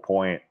low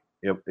point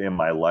in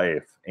my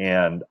life.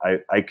 And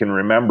I can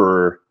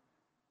remember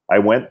I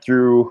went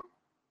through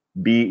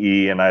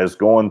BE and I was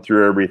going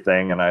through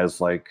everything and I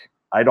was like,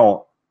 I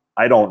don't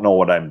know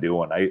what I'm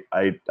doing.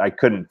 I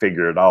couldn't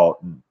figure it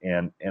out.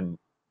 And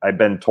I've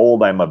been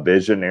told I'm a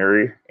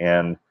visionary,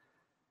 and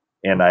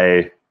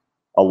I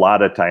a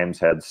lot of times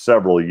had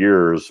several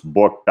years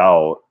booked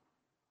out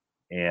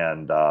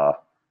and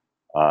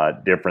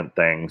different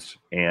things.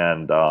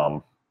 And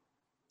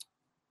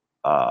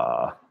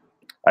I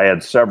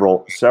had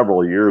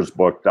several years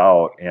booked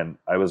out, and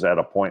I was at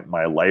a point in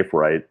my life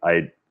where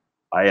I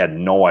had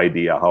no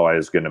idea how I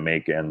was going to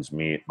make ends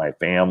meet. My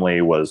family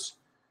was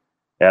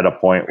at a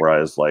point where I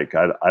was like,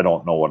 I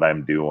don't know what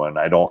I'm doing.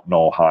 I don't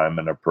know how I'm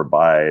going to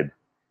provide.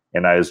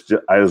 And I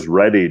was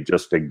ready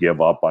just to give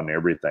up on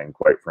everything,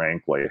 quite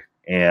frankly.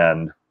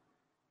 And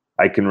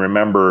I can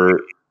remember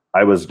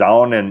I was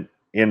down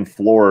in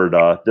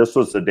Florida. This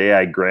was the day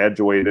I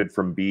graduated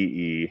from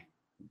BE.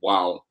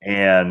 Wow.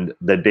 And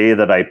the day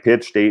that I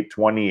pitched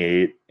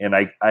 828, and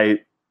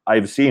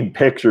I've seen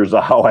pictures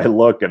of how I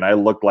look, and I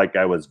look like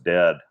I was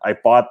dead. I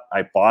fought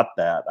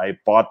that. I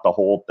fought the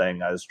whole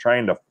thing. I was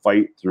trying to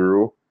fight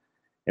through,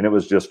 and it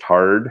was just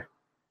hard.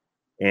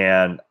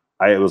 And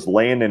I was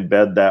laying in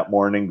bed that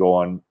morning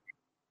going,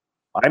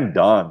 I'm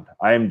done.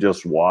 I'm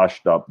just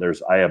washed up.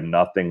 I have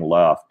nothing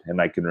left. And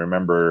I can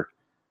remember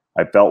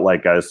I felt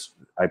like God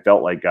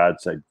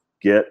said,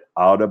 get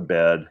out of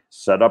bed,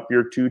 set up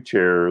your 2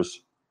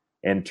 chairs,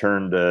 and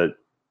turn to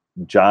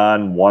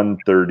John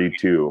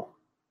 1:32.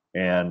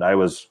 And I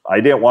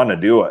didn't want to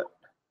do it.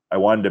 I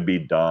wanted to be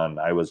done.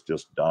 I was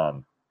just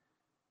done.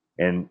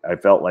 And I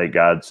felt like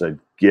God said,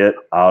 get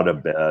out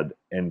of bed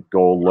and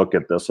go look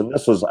at this. And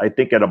this was, I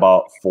think, at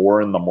about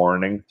 4 in the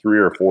morning, 3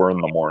 or 4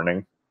 in the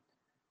morning.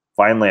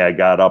 Finally, I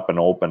got up and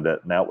opened it.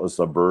 And that was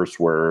the verse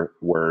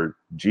where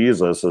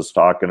Jesus is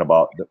talking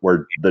about,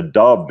 where the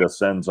dove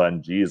descends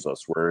on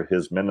Jesus, where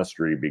his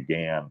ministry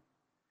began.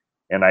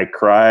 And I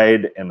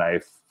cried, and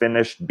I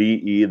finished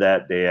BE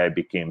that day. I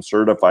became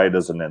certified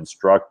as an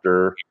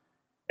instructor.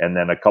 And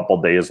then a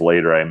couple days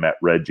later, I met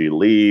Reggie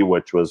Lee,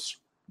 which was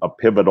a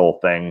pivotal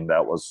thing.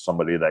 That was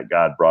somebody that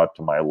God brought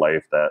to my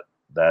life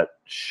that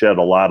shed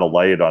a lot of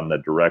light on the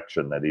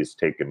direction that he's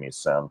taken me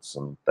since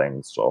and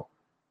things. So,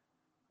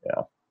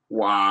 yeah.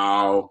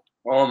 Wow.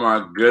 Oh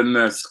my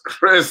goodness,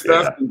 Chris,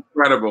 that's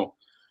incredible.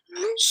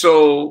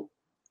 So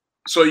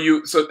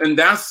and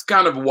that's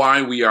kind of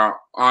why we are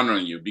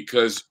honoring you,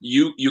 because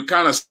you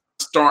kind of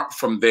start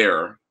from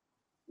there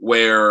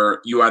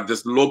where you are at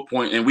this low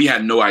point and we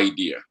had no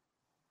idea.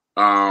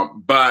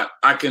 But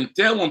I can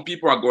tell when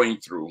people are going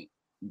through,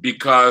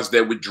 because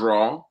they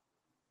withdraw,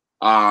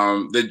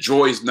 the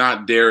joy is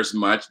not there as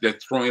much. They're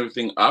throwing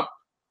everything up,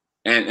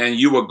 and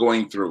you were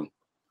going through.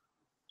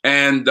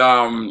 And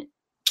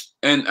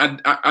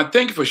I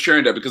thank you for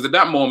sharing that, because at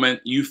that moment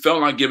you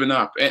felt like giving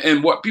up.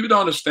 And what people don't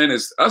understand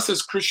is us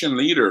as Christian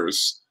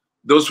leaders,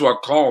 those who are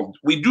called,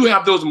 we do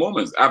have those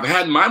moments. I've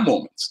had my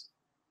moments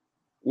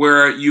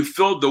where you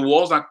feel the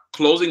walls are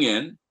closing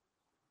in,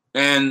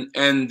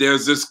 and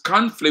there's this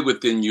conflict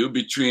within you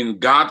between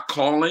God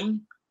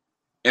calling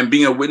and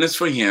being a witness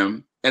for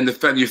him, and the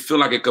fact you feel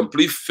like a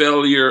complete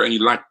failure and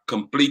you lack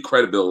complete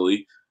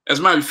credibility. As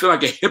a matter, you feel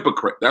like a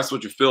hypocrite. That's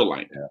what you feel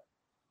like. Yeah.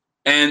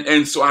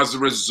 And so as a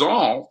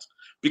result,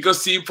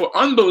 because see, for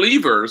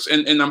unbelievers,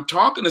 and I'm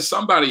talking to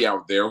somebody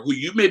out there who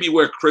you may be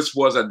where Chris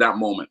was at that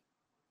moment,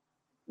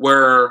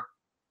 where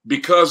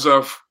because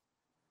of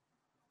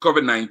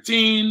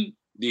COVID-19,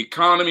 the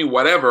economy,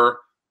 whatever,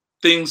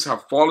 things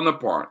have fallen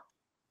apart,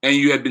 and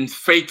you had been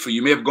faithful.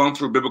 You may have gone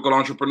through biblical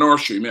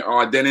entrepreneurship,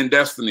 or then in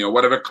destiny, or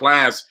whatever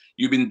class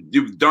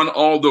you've done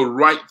all the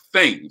right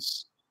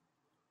things,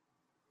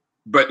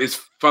 but it's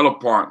fell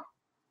apart.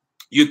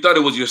 You thought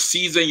it was your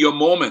season, your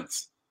moment.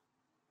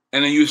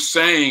 And then you're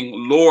saying,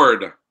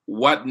 Lord,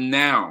 what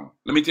now?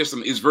 Let me tell you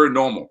something. It's very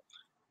normal.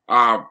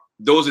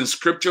 Those in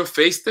scripture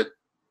faced it.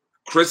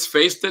 Chris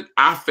faced it.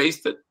 I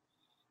faced it.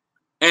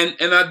 And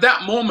at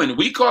that moment,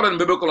 we call it in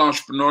biblical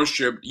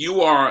entrepreneurship,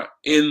 you are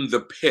in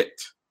the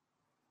pit.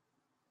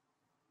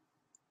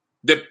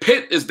 The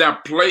pit is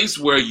that place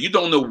where you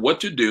don't know what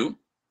to do,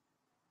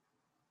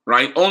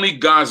 right? Only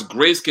God's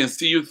grace can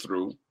see you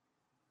through.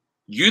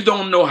 You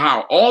don't know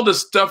how. All the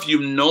stuff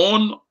you've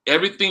known,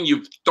 everything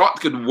you've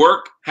thought could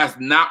work has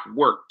not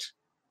worked.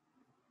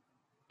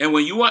 And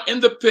when you are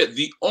in the pit,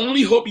 the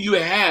only hope you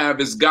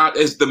have is God,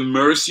 is the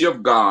mercy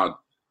of God.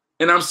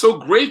 And I'm so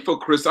grateful,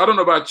 Chris, I don't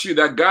know about you,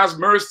 that God's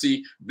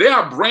mercy, they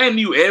are brand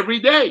new every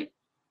day.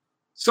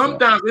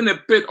 Sometimes in the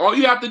pit, all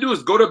you have to do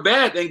is go to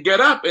bed and get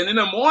up. And in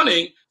the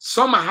morning,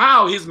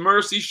 somehow his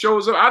mercy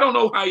shows up. I don't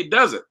know how he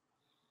does it.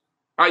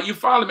 You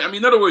follow me? I mean,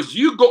 in other words,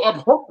 you go up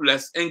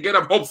hopeless and get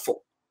up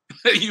hopeful.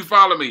 You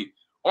follow me?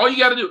 All you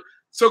got to do.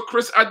 So,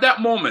 Chris, at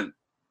that moment,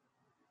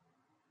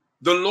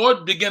 the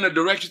Lord began to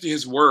direct you to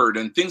his word,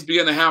 and things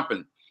began to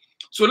happen.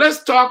 So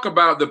let's talk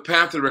about the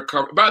path to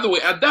recovery. By the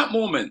way, at that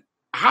moment,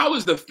 how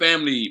is the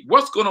family?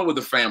 What's going on with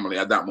the family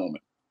at that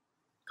moment?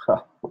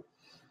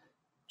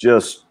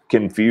 Just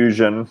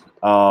confusion.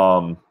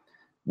 I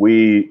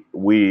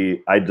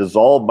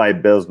dissolved my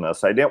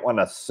business. I didn't want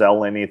to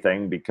sell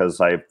anything because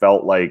I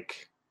felt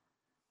like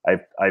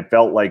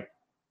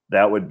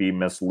that would be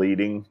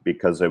misleading,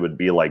 because it would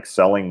be like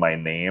selling my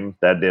name.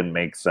 That didn't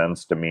make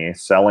sense to me.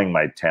 Selling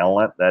my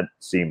talent, that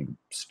seemed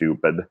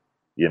stupid,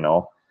 you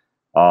know.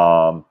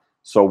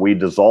 So we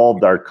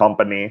dissolved our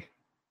company.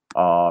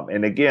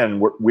 And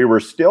again, we were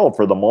still,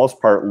 for the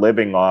most part,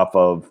 living off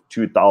of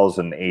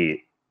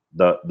 2008,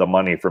 the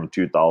money from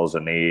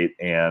 2008.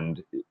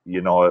 And,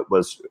 you know,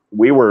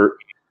 we were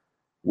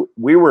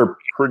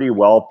pretty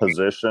well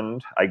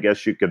positioned, I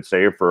guess you could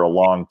say, for a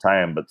long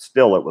time, but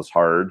still it was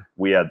hard.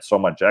 We had so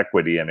much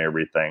equity in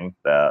everything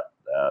that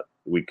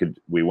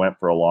we went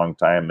for a long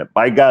time.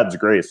 By God's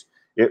grace,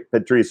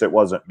 Patrice, it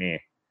wasn't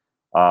me.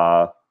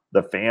 The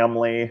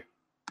family,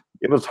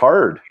 it was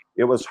hard.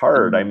 It was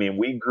hard. I mean,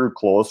 we grew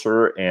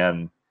closer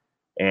and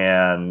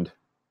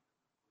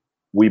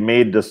we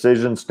made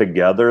decisions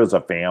together as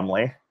a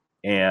family.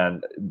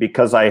 And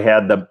because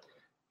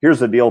here's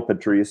the deal,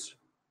 Patrice,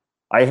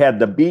 I had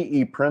the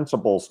BE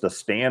principles to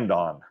stand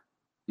on.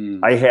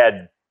 I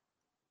had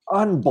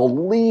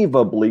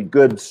unbelievably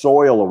good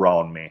soil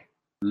around me.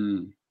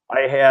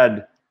 I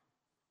had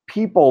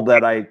people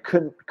that I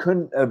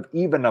couldn't have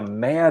even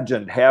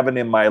imagined having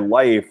in my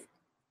life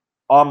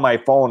on my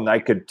phone. I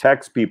could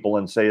text people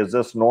and say, "Is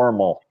this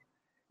normal?"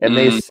 And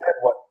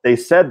they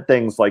said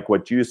things like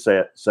what you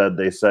said.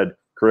 They said,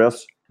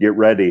 "Chris, get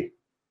ready.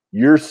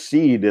 Your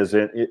seed is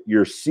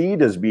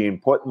being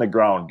put in the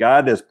ground.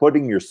 God is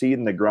putting your seed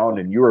in the ground,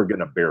 and you are going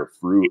to bear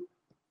fruit.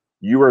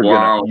 Your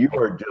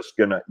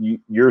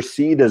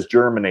seed is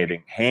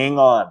germinating. Hang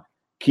on,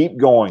 keep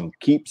going,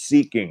 keep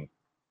seeking."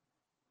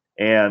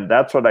 And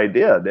that's what I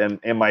did.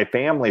 And my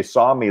family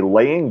saw me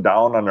laying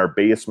down on our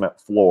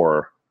basement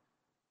floor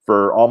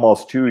for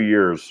almost 2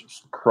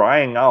 years,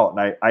 crying out.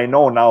 And I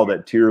know now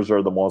that tears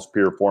are the most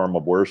pure form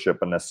of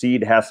worship, and the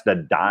seed has to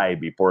die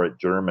before it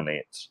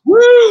germinates.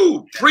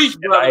 Woo! Preach,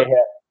 brother.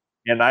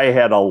 And I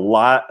had a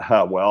lot,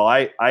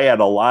 I had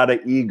a lot of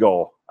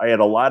ego. I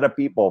had a lot of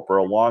people for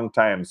a long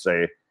time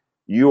say,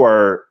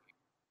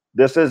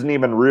 this isn't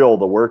even real,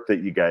 the work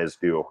that you guys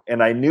do.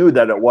 And I knew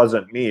that it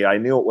wasn't me. I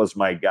knew it was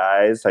my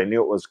guys. I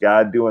knew it was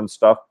God doing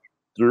stuff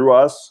through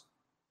us,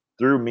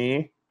 through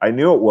me. I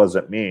knew it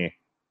wasn't me.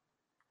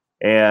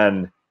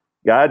 And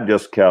God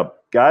just kept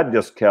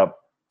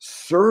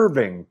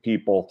serving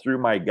people through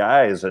my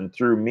guys and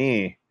through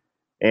me.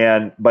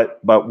 And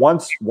but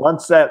once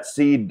that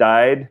seed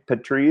died,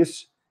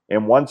 Patrice,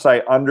 and once I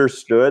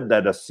understood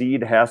that a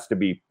seed has to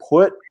be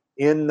put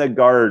in the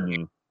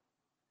garden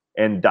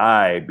and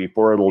die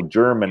before it'll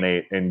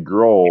germinate and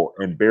grow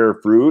and bear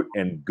fruit,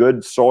 and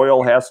good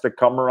soil has to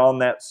come around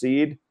that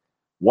seed.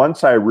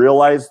 Once I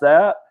realized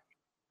that,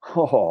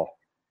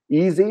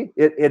 easy.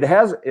 It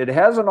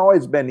hasn't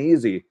always been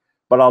easy,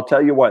 but I'll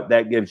tell you what,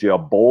 that gives you a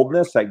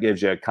boldness, that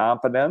gives you a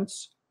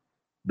confidence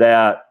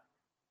that,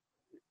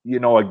 you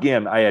know,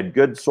 again, I had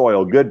good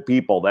soil, good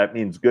people. That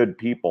means good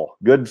people,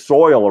 good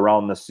soil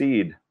around the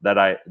seed that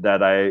I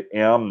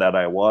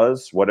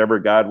was. Whatever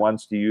God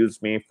wants to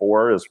use me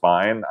for is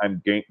fine.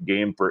 I'm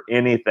game for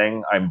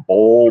anything. I'm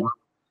bold.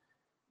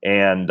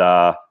 And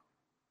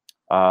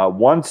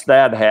once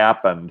that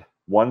happened,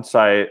 once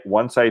I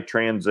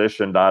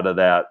transitioned out of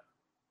that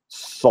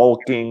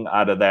sulking,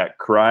 out of that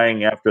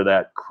crying, after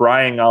that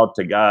crying out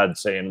to God,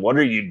 saying, "What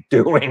are you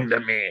doing to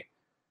me?"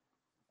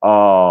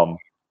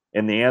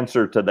 And the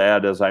answer to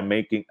that is, I'm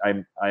making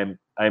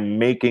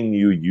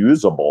you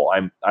usable.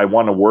 I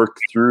want to work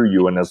through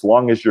you, and as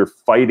long as you're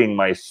fighting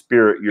my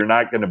spirit, you're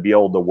not going to be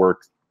able to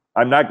work.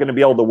 I'm not going to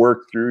be able to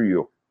work through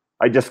you.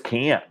 I just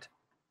can't.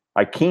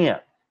 I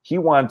can't. He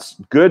wants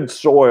good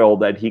soil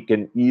that he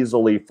can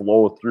easily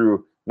flow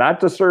through, not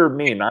to serve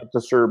me, not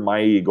to serve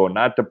my ego,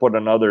 not to put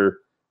another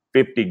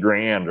 50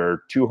 grand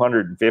or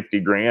 250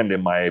 grand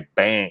in my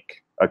bank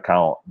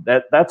account.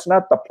 That's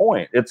not the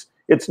point.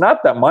 It's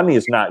not that money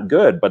is not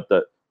good, but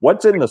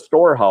what's in the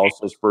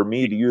storehouse is for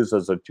me to use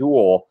as a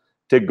tool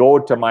to go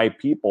to my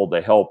people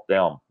to help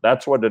them.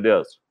 That's what it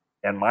is.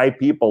 And my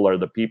people are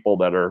the people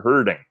that are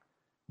hurting,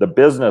 the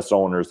business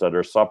owners that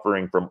are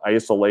suffering from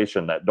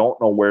isolation, that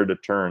don't know where to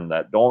turn,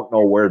 that don't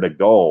know where to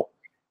go.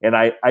 And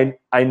I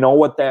know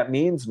what that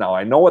means now.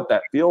 I know what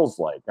that feels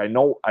like. I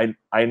know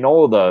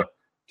the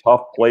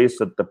tough place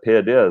that the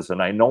pit is,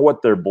 and I know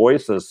what their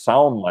voices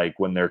sound like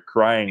when they're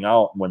crying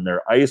out, when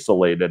they're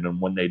isolated, and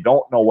when they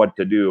don't know what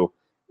to do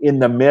in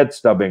the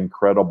midst of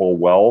incredible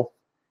wealth,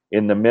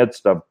 in the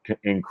midst of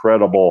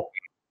incredible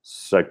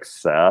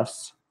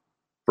success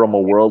from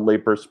a worldly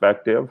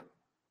perspective.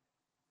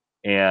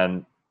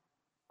 And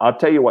I'll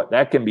tell you what,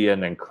 that can be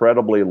an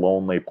incredibly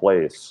lonely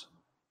place.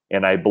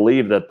 And I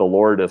believe that the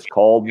Lord has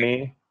called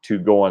me to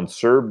go and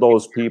serve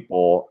those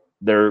people.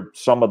 They're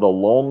some of the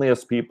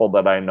loneliest people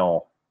that I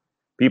know.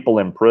 People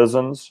in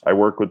prisons. I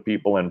work with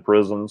people in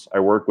prisons. I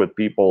work with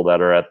people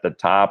that are at the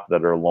top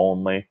that are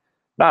lonely.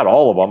 Not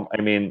all of them.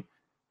 I mean,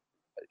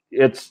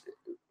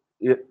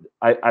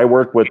 I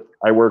work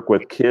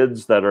with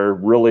kids that are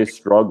really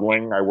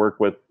struggling. I work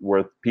with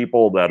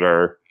people that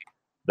are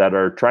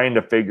trying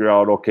to figure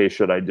out, okay,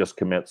 should I just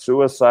commit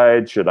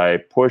suicide? Should I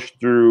push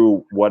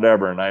through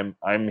whatever? And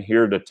I'm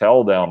here to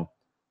tell them,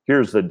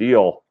 here's the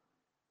deal.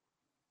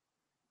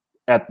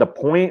 At the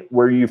point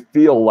where you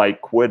feel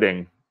like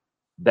quitting,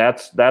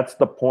 that's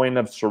the point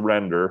of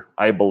surrender,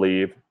 I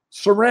believe.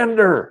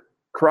 Surrender.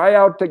 Cry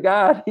out to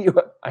God.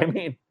 I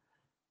mean,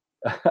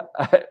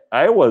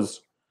 it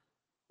was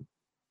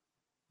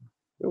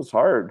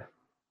hard.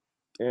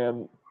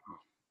 And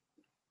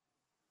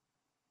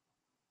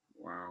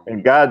wow.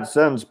 And God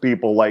sends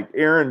people like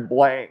Aaron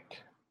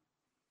Blank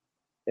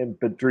and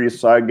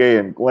Patrice Sage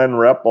and Glenn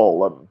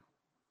Reppel and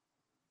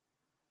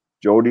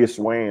Jody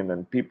Swain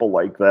and people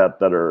like that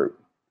are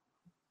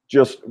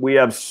just, we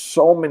have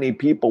so many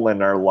people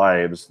in our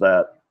lives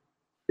that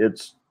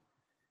it's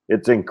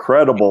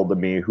incredible to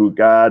me who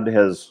God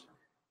has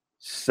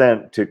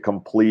sent to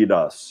complete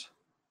us.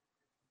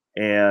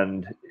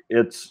 And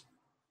it's,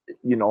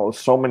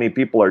 so many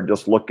people are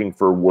just looking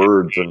for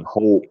words and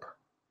hope.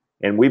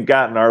 And we've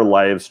gotten our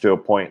lives to a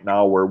point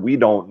now where we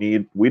don't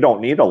need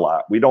a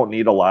lot. We don't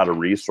need a lot of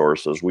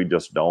resources. We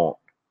just don't.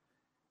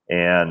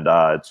 And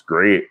it's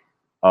great.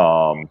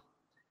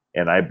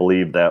 And I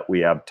believe that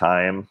we have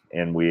time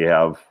and we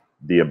have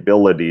the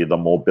ability, the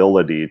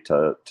mobility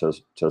to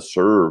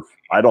serve.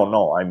 I don't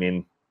know. I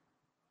mean,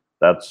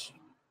 that's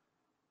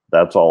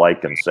all I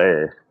can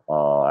say.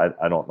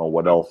 I don't know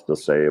what else to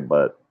say,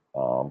 but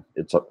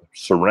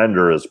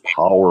surrender is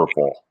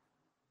powerful.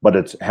 But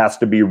it has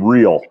to be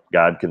real.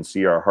 God can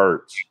see our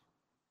hearts.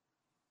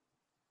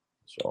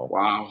 So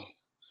wow.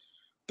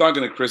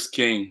 Talking to Chris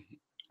King,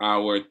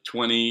 our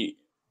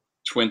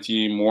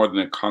 2020 More Than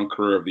a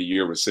Conqueror of the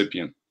Year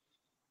recipient.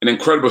 An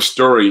incredible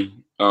story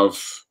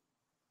of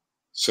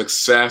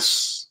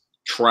success,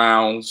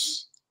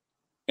 trials,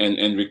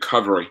 and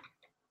recovery.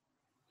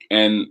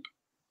 And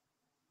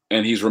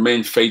he's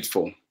remained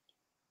faithful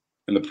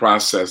in the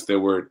process. There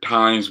were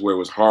times where it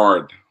was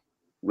hard,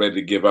 ready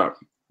to give up,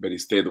 but he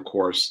stayed the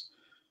course.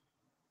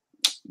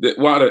 I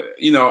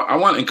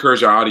want to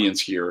encourage our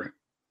audience here.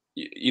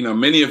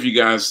 Many of you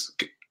guys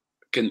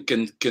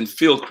can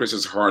feel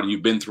Chris's heart.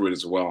 You've been through it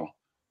as well.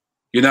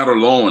 You're not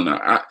alone.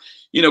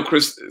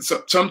 Chris,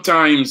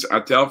 sometimes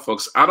I tell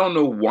folks, I don't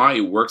know why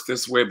it works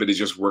this way, but it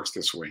just works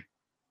this way.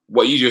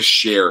 What you just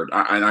shared,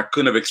 and I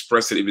couldn't have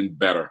expressed it even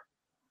better.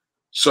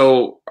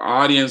 So,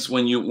 audience,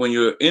 when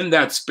you're in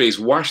that space,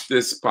 watch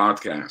this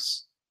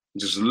podcast.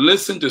 Just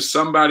listen to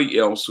somebody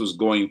else who's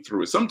going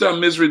through it. Sometimes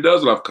misery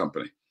does love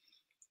company.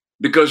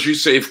 Because you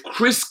say, if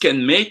Chris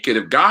can make it,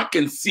 if God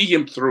can see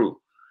him through,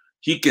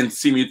 he can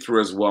see me through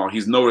as well.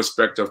 He's no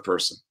respecter of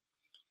person.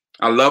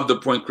 I love the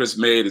point Chris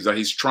made, is that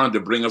he's trying to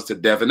bring us to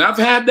death. And I've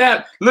had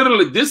that.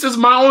 Literally, this is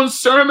my own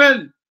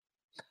sermon.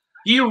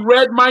 He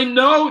read my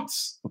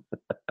notes.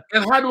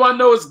 And how do I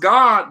know it's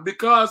God?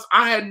 Because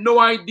I had no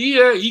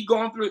idea he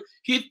gone through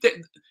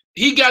it.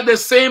 He got the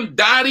same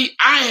daddy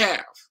I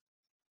have.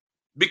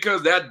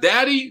 Because that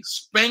daddy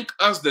spanked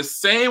us the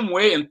same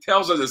way and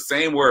tells us the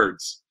same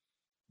words.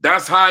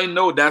 That's how I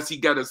know he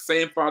got the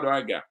same father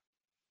I got.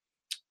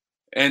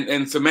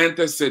 And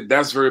Samantha said,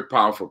 that's very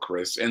powerful,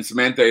 Chris. And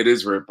Samantha, it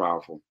is very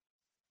powerful.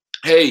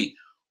 Hey,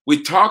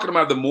 we're talking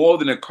about the More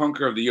Than a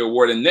Conqueror of the Year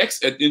award. And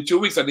in 2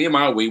 weeks at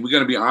Nehemiah Week, we're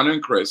going to be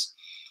honoring Chris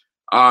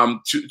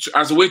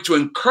as a way to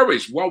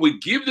encourage. Why we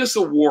give this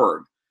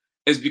award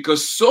is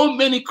because so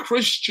many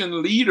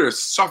Christian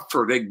leaders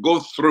suffer, they go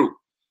through.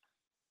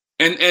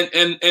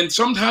 And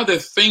somehow they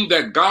think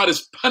that God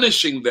is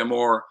punishing them,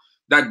 or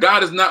that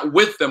God is not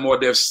with them, or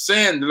they've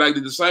sinned, like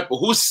the disciple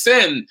who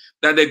sinned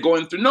that they're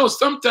going through. No,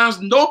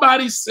 sometimes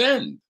nobody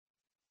sinned.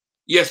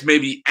 Yes,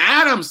 maybe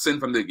Adam sinned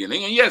from the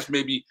beginning, and yes,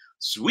 maybe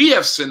we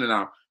have sinned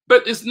now,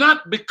 but it's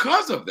not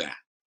because of that.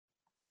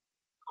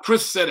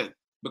 Chris said it,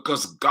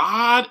 because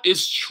God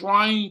is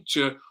trying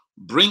to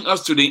bring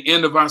us to the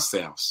end of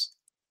ourselves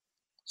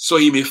so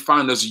he may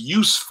find us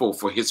useful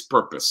for his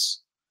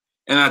purpose.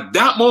 And at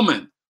that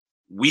moment,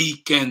 we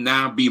can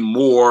now be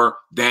more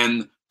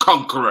than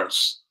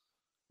conquerors,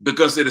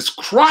 because it is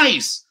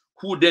Christ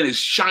who then is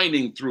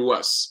shining through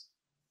us,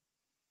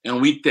 and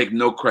we take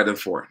no credit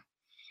for it.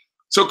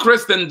 So,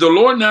 Chris, then the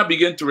Lord now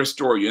began to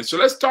restore you. And so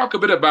let's talk a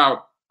bit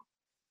about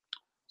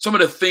some of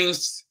the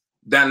things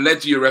that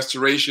led to your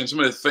restoration, some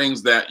of the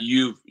things that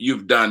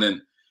you've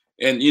done.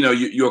 And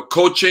you're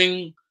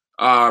coaching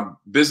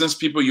business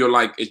people. You're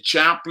like a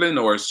chaplain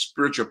or a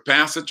spiritual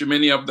pastor to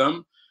many of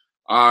them.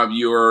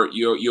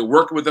 You're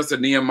working with us at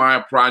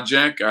Nehemiah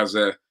Project as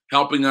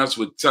helping us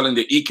with telling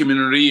the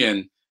e-community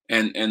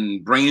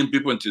and bringing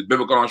people into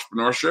biblical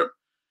entrepreneurship.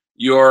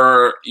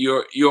 You're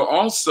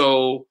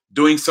also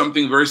doing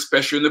something very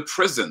special in the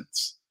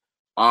prisons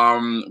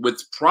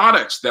with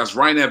products that's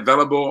right now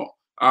available.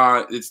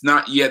 It's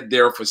not yet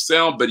there for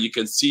sale, but you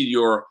can see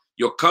your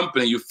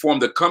company. You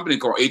formed a company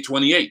called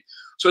A28.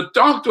 So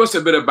talk to us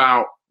a bit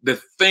about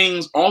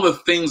all the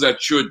things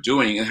that you're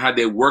doing and how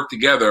they work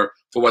together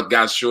for what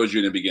God showed you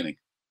in the beginning.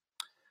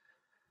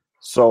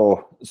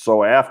 So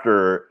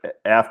after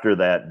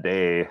that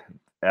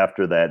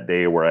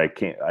day, where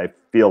I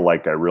feel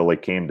like I really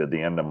came to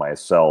the end of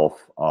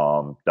myself,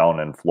 down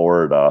in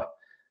Florida.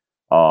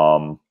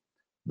 The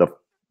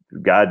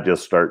God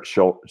just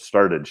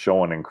started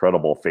showing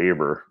incredible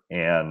favor,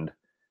 and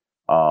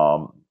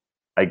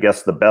I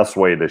guess the best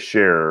way to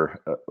share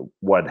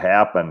what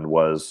happened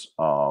was,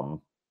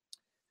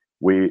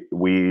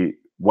 we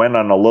went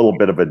on a little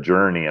bit of a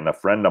journey, and a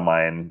friend of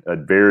mine, a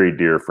very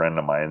dear friend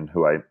of mine,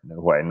 who I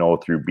know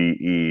through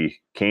BE,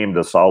 came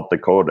to South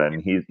Dakota,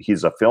 and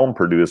he's a film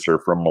producer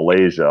from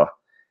Malaysia,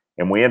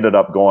 and we ended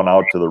up going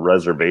out to the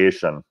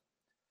reservation,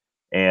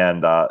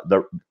 and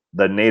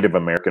the Native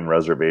American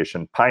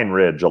reservation, Pine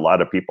Ridge. A lot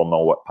of people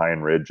know what Pine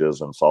Ridge is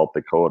in South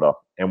Dakota,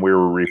 and we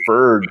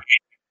were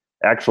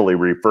actually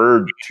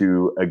referred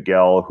to a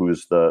gal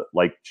who's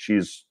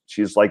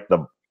she's like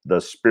the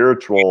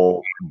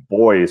spiritual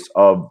voice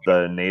of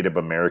the Native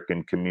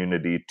American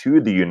community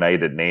to the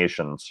United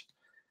Nations.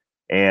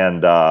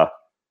 And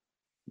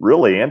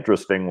really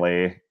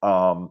interestingly,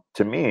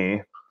 to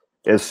me,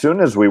 as soon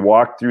as we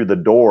walked through the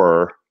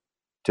door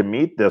to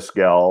meet this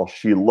gal,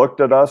 she looked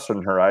at us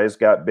and her eyes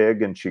got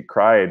big, and she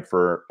cried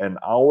for an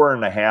hour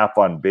and a half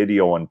on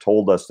video and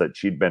told us that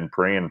she'd been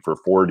praying for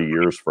 40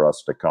 years for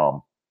us to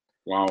come.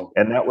 Wow.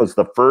 And that was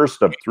the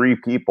first of 3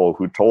 people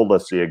who told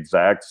us the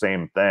exact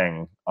same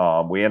thing.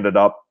 We ended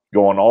up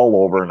going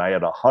all over, and I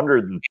had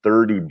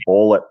 130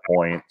 bullet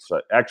points.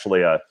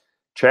 Actually, a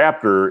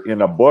chapter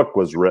in a book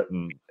was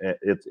written.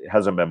 It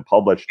hasn't been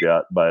published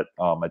yet, but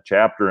a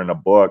chapter in a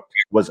book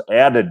was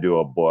added to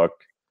a book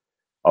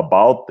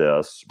about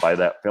this by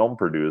that film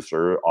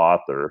producer,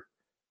 author.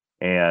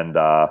 And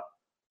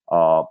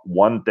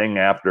one thing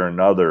after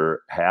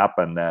another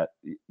happened that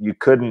you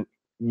could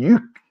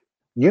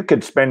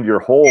spend your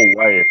whole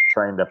life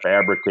trying to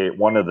fabricate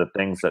one of the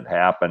things that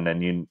happened,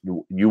 and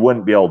you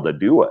wouldn't be able to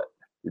do it.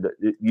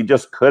 You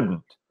just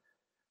couldn't.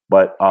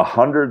 But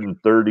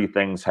 130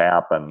 things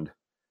happened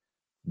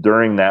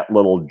during that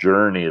little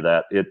journey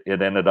that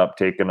it ended up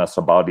taking us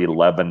about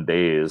 11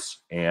 days.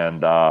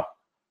 And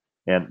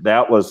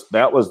that was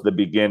the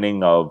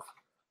beginning of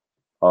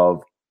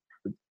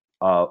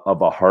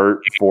a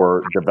heart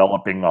for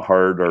developing a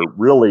heart, or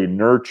really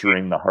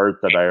nurturing the heart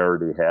that I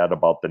already had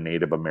about the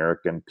Native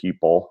American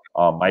people.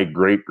 My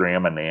great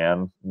grandma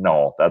Nan,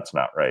 no, that's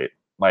not right.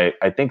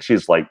 I think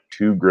she's like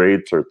 2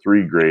 greats or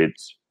 3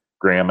 greats,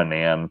 Grandma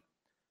Nan,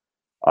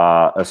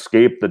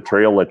 escaped the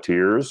Trail of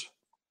Tears.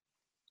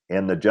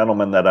 And the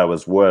gentleman that I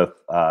was with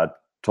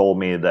told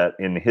me that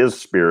in his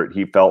spirit,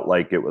 he felt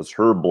like it was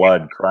her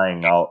blood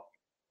crying out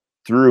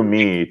through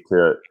me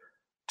to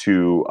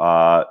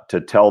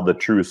tell the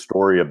true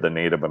story of the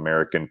Native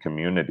American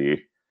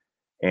community.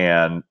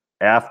 And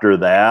after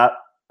that,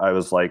 I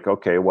was like,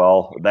 okay,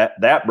 well,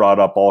 that brought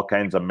up all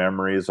kinds of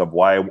memories of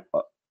why,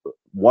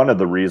 one of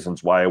the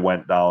reasons why I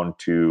went down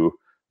to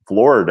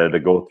Florida to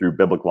go through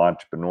biblical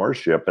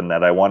entrepreneurship, and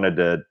that I wanted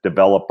to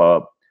develop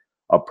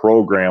a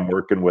program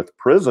working with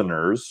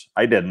prisoners.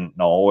 I didn't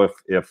know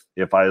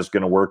if I was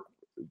going to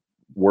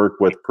work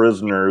with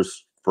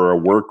prisoners for a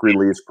work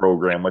release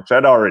program, which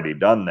I'd already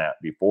done that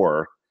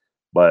before,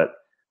 but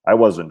I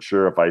wasn't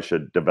sure if I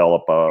should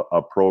develop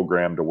a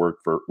program to work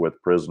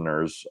with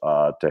prisoners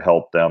to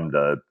help them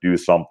to do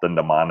something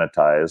to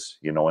monetize,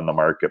 in the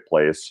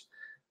marketplace.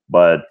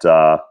 But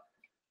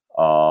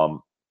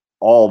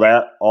all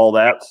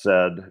that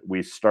said,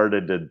 we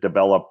started to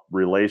develop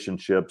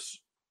relationships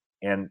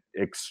and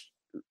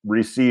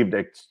received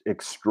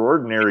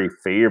extraordinary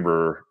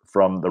favor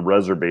from the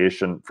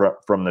reservation,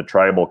 from the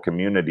tribal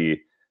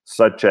community,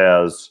 such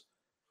as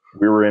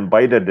we were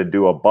invited to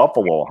do a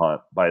buffalo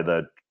hunt by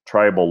the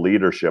tribal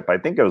leadership. I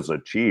think it was a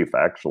chief,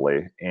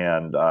 actually.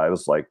 And I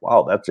was like,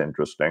 wow, that's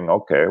interesting.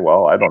 Okay,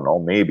 well, I don't know,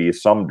 maybe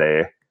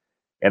someday.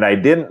 And I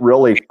didn't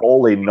really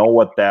fully know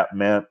what that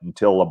meant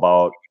until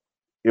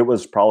it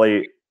was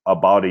probably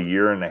about a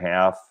year and a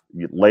half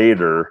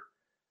later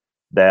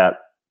that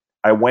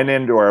I went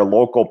into our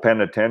local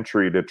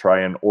penitentiary to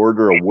try and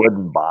order a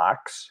wooden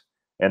box.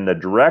 And the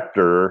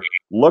director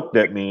looked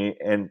at me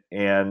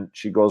and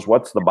she goes,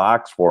 "What's the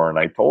box for?" And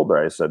I told her,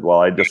 I said, "Well,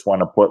 I just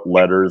want to put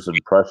letters and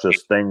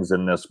precious things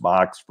in this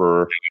box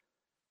for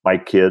my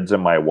kids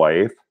and my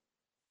wife."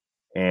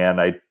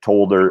 And I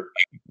told her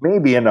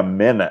maybe in a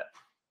minute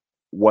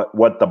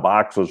what the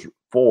box was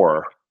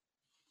for.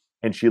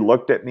 And she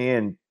looked at me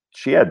and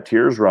she had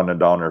tears running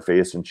down her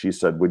face. And she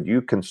said, "Would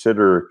you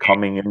consider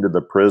coming into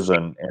the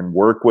prison and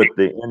work with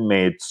the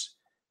inmates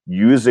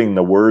using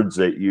the words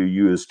that you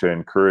use to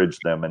encourage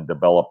them and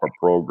develop a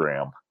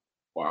program?"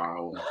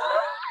 Wow.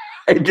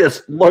 I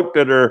just looked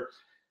at her.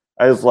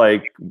 I was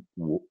like,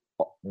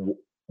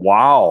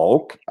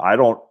 wow,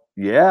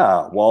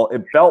 well,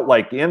 it felt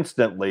like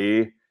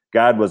instantly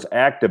God was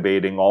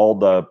activating all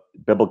the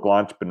biblical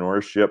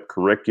entrepreneurship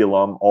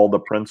curriculum, all the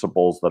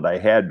principles that I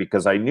had,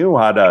 because I knew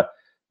how to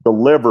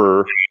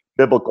deliver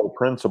biblical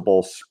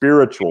principles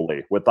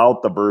spiritually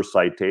without the verse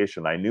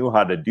citation. I knew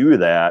how to do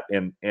that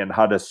and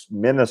how to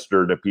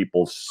minister to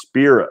people's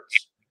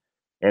spirits.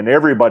 And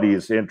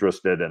everybody's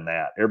interested in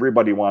that.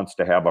 Everybody wants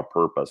to have a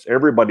purpose.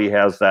 Everybody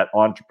has that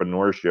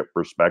entrepreneurship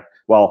perspective.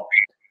 Well,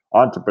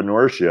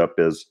 entrepreneurship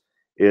is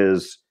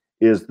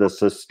the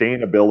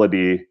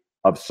sustainability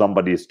of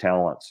somebody's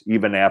talents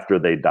even after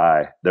they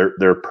die.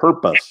 Their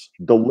purpose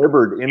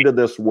delivered into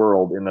this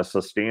world in a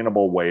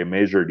sustainable way,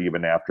 measured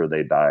even after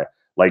they die.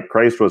 Like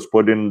Christ was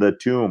put in the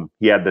tomb.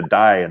 He had to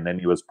die, and then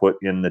he was put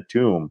in the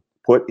tomb,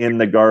 put in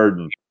the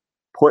garden,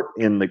 put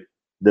in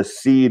the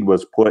seed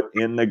was put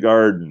in the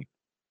garden,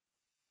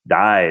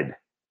 died,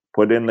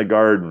 put in the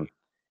garden,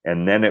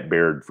 and then it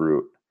bared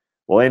fruit.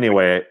 Well,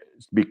 anyway,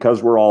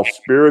 because we're all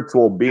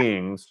spiritual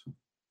beings,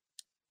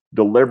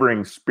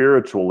 delivering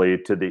spiritually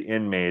to the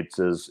inmates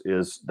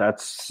is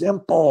that's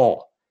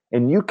simple.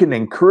 And you can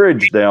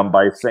encourage them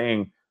by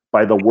saying,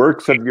 by the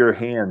works of your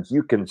hands,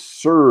 you can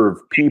serve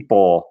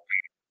people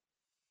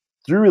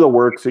through the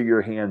works of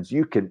your hands.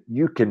 You can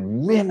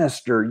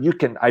minister.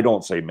 I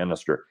don't say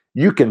minister.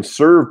 You can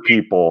serve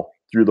people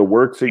through the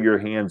works of your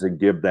hands and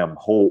give them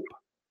hope.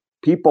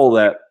 People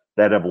that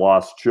have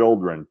lost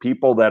children,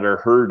 people that are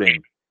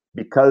hurting,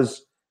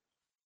 because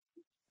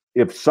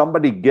if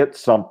somebody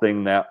gets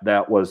something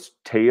that was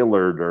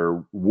tailored,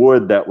 or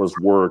wood that was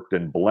worked,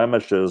 and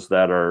blemishes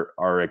that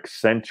are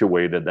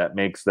accentuated, that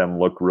makes them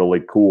look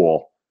really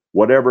cool,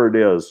 whatever it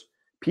is,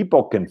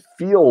 people can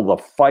feel the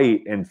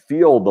fight and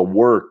feel the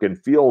work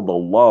and feel the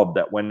love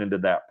that went into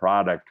that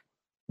product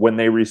when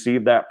they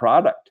receive that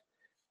product.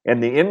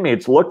 And the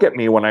inmates look at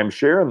me when I'm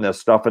sharing this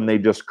stuff and they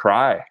just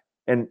cry.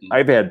 And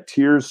I've had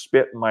tears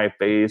spit in my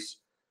face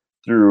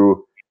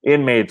through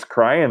inmates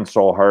crying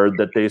so hard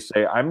that they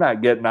say, I'm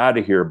not getting out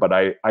of here, but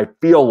I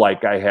feel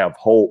like I have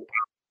hope.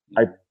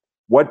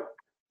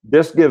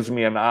 This gives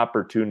me an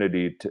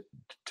opportunity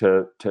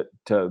to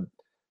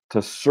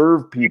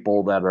serve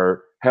people that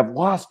have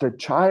lost a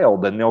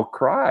child, and they'll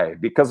cry,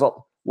 because a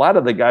lot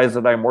of the guys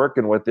that I'm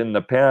working with in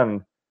the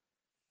pen,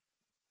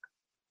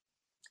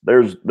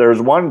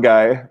 there's one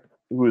guy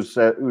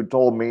who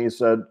told me, he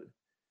said,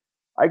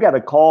 I got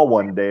a call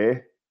one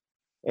day,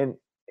 and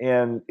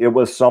it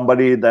was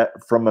somebody that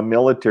from a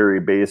military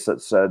base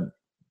that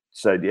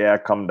said, yeah,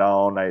 come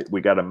down.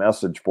 We got a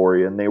message for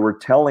you. And they were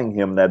telling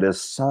him that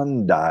his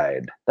son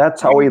died.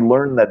 That's how he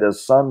learned that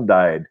his son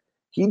died.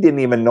 He didn't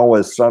even know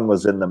his son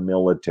was in the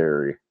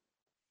military.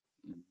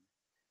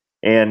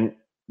 And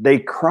they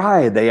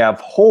cry. They have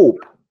hope.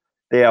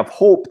 They have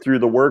hope through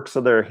the works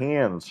of their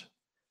hands.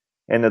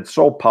 And it's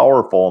so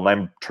powerful.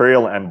 And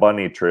I'm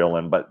bunny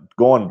trailing, but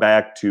going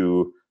back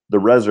to the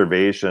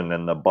reservation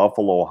and the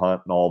buffalo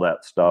hunt and all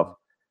that stuff.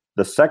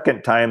 The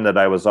second time that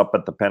I was up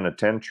at the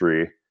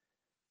penitentiary,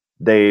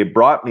 they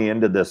brought me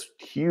into this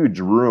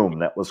huge room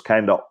that was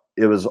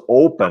it was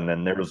open,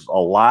 and there was a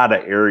lot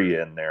of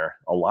area in there,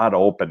 a lot of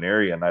open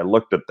area. And I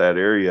looked at that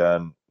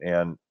area,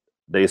 and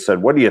they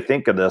said, what do you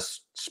think of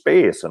this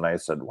space? And I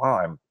said, wow,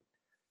 I'm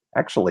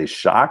actually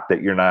shocked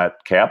that you're not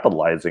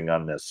capitalizing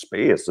on this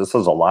space. This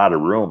is a lot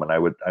of room. And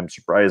I'm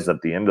surprised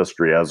that the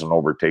industry hasn't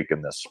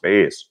overtaken this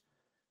space.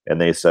 And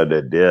they said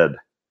it did.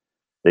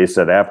 They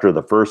said, after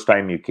the first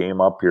time you came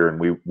up here and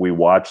we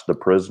watched the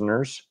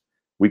prisoners,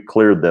 we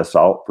cleared this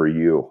out for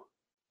you.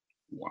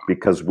 Wow.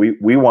 Because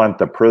we want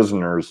the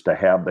prisoners to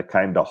have the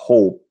kind of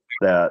hope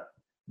that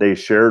they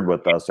shared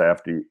with us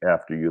after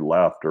you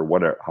left, or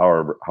whatever,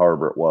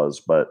 however it was.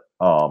 But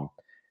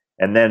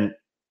and then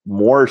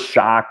more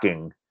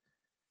shocking,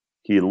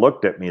 he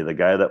looked at me, the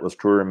guy that was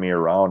touring me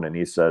around, and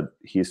he said,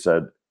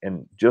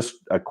 and just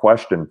a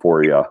question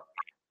for you.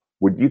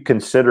 Would you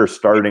consider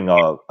starting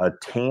a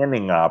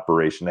tanning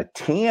operation,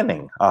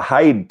 a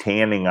hide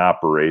tanning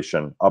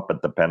operation up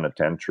at the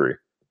penitentiary?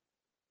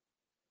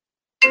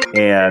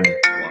 And,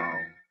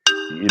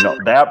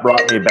 that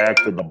brought me back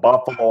to the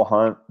buffalo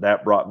hunt.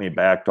 That brought me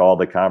back to all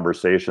the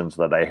conversations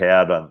that I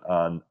had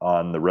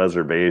on the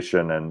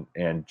reservation.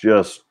 And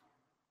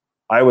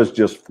I was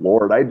just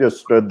floored. I just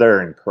stood there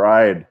and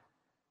cried,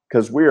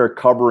 because we are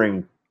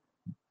covering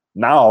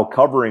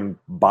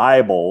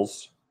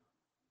Bibles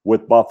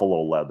with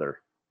buffalo leather.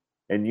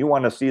 And you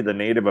want to see the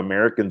Native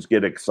Americans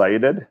get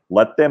excited?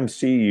 Let them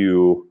see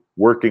you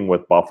working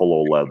with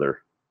buffalo leather.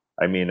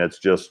 I mean, it's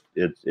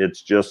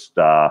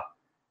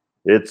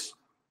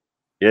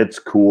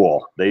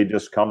cool. They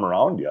just come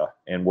around you,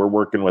 and we're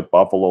working with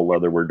buffalo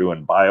leather. We're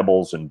doing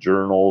Bibles and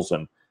journals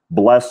and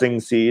blessing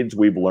seeds.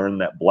 We've learned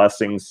that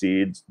blessing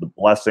seeds, the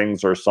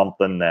blessings are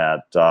something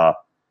that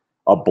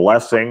a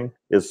blessing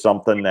is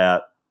something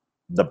that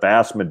the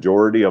vast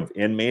majority of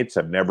inmates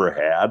have never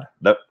had.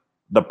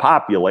 The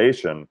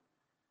population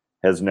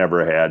has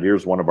never had.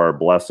 Here's one of our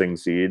blessing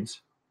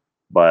seeds,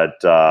 but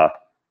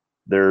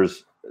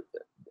there's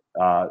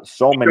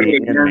so many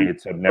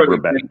inmates have never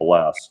been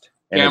blessed.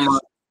 And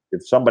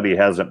if somebody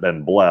hasn't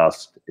been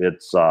blessed,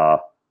 it's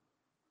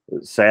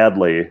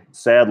sadly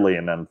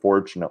and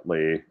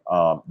unfortunately,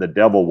 the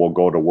devil will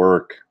go to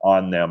work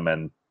on them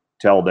and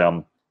tell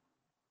them,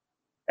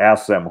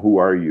 ask them, who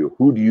are you?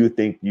 Who do you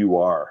think you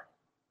are?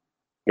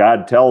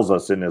 God tells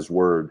us in his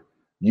word,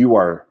 you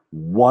are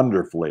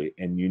wonderfully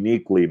and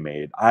uniquely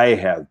made. I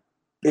have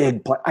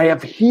I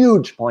have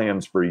huge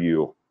plans for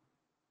you.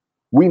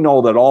 We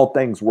know that all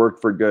things work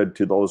for good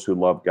to those who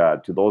love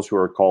God, to those who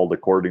are called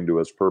according to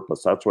his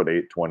purpose. That's what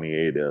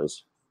 8:28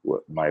 is,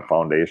 my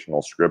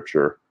foundational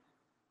scripture.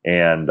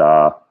 And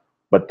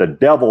but the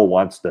devil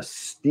wants to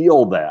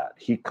steal that.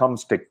 He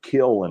comes to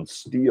kill and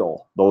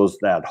steal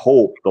that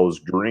hope, those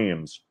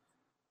dreams.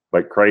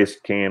 But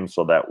Christ came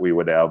so that we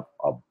would have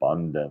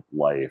abundant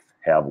life,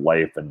 have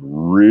life, and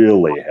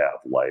really have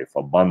life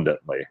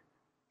abundantly.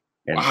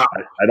 And wow.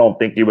 I don't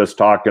think he was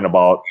talking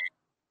about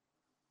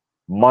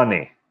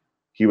money.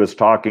 He was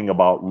talking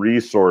about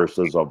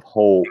resources of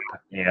hope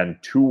and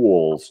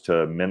tools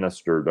to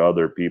minister to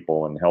other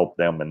people and help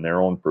them in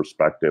their own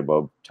perspective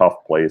of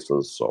tough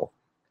places. So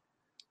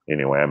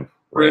anyway, I'm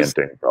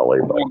ranting probably.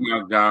 But. Oh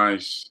my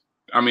gosh.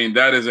 I mean,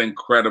 that is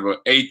incredible.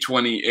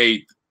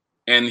 8:28.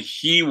 And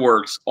he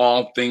works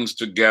all things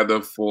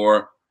together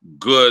for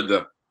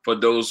good for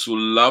those who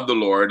love the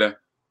Lord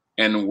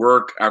and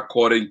work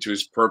according to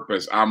his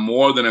purpose. I'm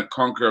more than a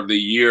conqueror of the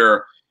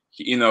year.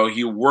 You know,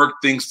 he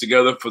worked things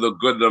together for the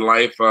good of the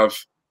life of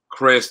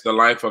Chris, the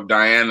life of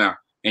Diana,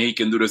 and he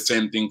can do the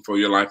same thing for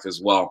your life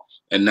as well.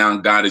 And now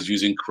God is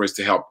using Chris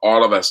to help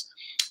all of us.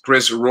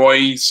 Chris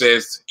Roy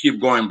says, keep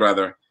going,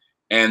 brother.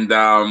 And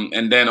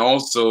then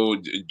also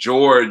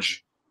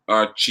George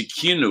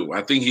Chikinu,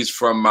 I think he's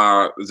from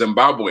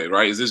Zimbabwe,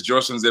 right? Is this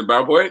George from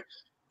Zimbabwe?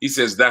 He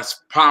says,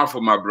 that's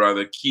powerful, my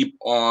brother. Keep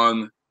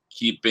on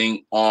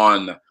keeping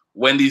on.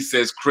 Wendy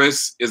says,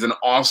 Chris is an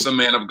awesome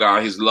man of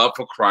God. His love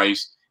for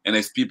Christ and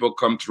his people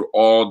come through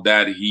all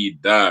that he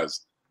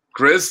does.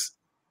 Chris,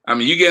 I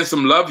mean, you getting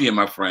some love here,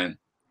 my friend.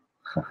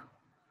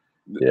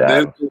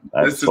 Yeah,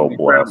 I'm so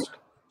blessed.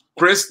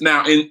 Chris,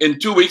 now in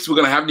 2 weeks, we're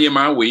going to have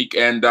Nehemiah Week,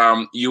 and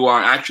you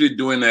are actually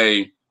doing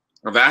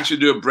I've actually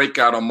do a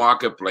breakout on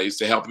Marketplace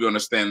to help you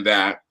understand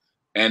that.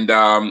 And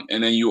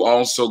then you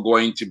also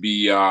going to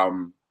be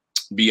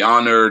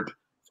honored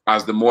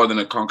as the More Than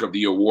a Conqueror of the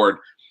Year award.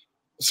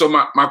 So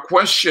my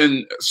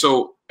question,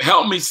 so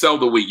help me sell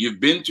the week. You've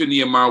been to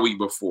Nehemiah Week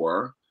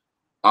before.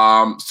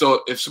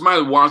 So if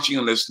somebody's watching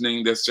and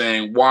listening, they're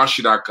saying, why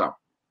should I come?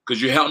 Could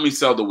you help me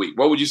sell the week?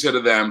 What would you say to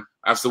them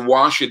as to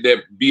why should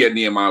there be a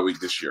Nehemiah Week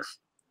this year?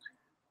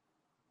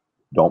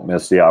 Don't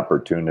miss the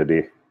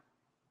opportunity.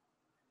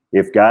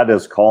 If God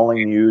is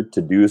calling you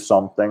to do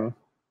something,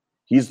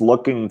 he's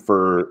looking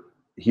for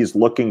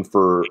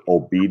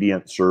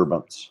obedient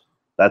servants.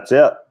 That's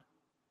it.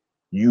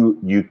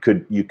 You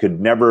could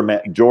never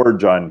met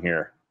George on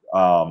here.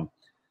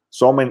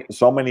 So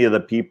many of the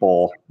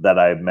people that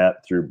I've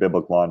met through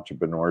biblical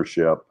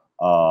entrepreneurship.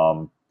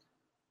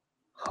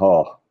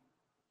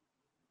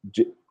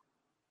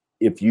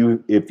 If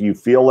you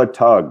feel a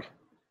tug,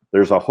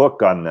 there's a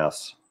hook on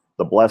this.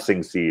 The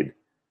blessing seed.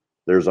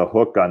 There's a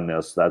hook on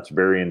this. That's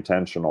very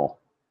intentional.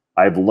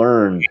 I've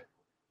learned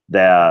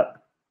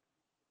that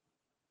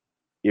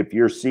if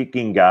you're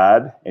seeking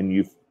God and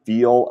you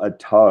feel a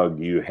tug,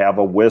 you have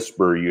a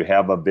whisper, you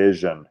have a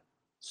vision,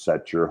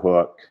 set your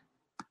hook.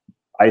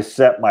 I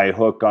set my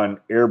hook on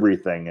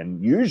everything, and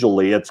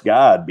usually it's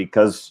God,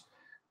 because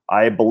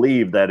I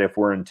believe that if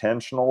we're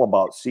intentional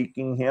about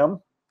seeking him,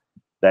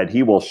 that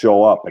he will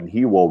show up and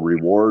he will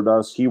reward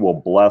us. He will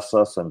bless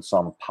us in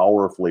some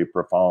powerfully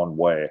profound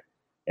way.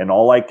 And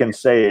all I can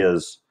say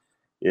is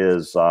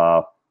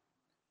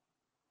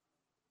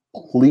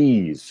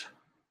please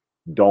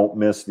don't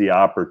miss the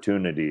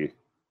opportunity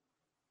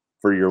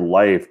for your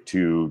life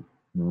to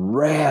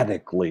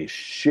radically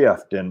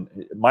shift. And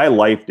my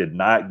life did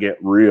not get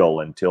real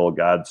until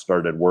God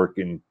started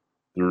working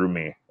through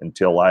me,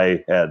 until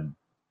I had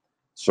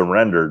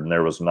surrendered and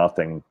there was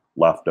nothing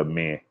left of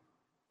me.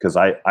 Because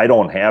I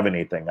don't have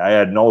anything. I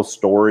had no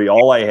story.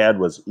 All I had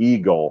was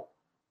ego,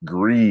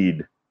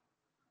 greed.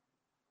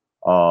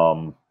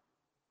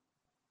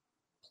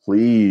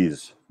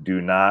 Please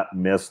do not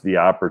miss the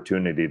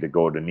opportunity to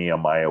go to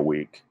Nehemiah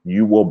Week.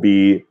 You will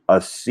be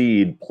a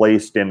seed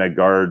placed in a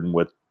garden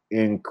with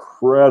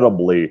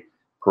incredibly,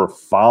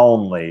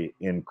 profoundly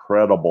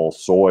incredible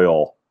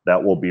soil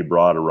that will be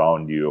brought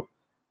around you,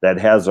 that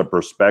has a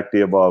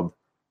perspective of,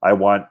 I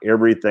want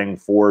everything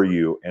for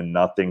you and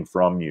nothing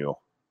from you.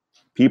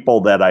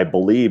 People that I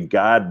believe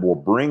God will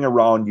bring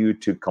around you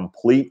to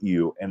complete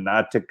you and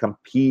not to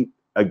compete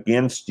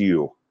against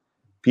you.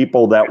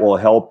 People that will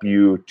help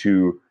you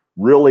to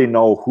really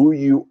know who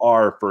you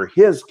are for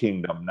his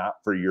kingdom,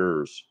 not for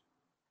yours.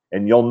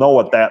 And you'll know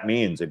what that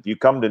means. If you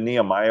come to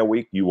Nehemiah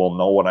Week, you will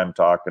know what I'm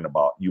talking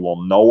about. You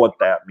will know what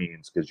that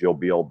means, because you'll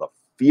be able to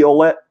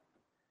feel it.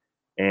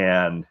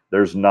 And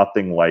there's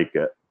nothing like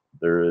it.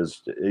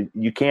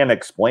 You can't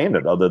explain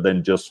it other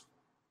than just,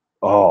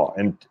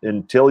 and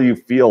until you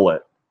feel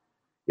it.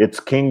 It's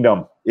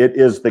kingdom. It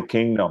is the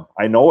kingdom.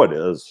 I know it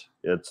is.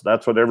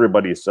 That's what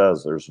everybody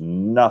says. There's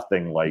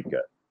nothing like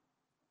it.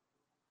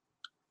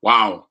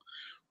 Wow.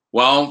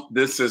 Well,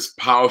 this is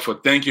powerful.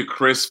 Thank you,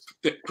 Chris.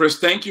 Chris,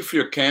 thank you for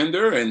your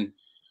candor and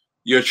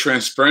your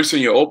transparency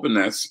and your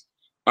openness.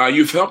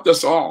 You've helped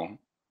us all,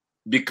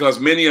 because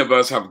many of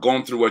us have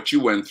gone through what you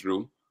went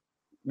through.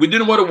 we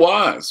didn't know what it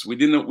was. We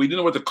didn't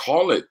know what to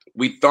call it.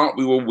 We thought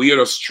we were weird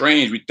or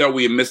strange. We thought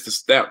we had missed a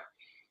step.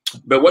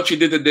 But what you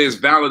did today is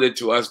validate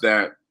to us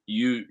that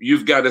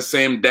you've got the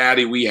same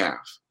daddy we have.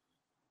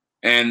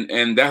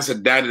 And that's a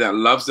daddy that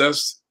loves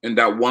us and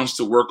that wants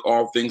to work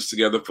all things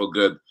together for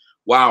good.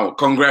 Wow,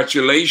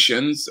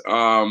 congratulations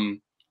on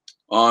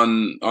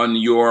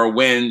your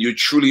win. You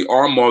truly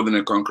are more than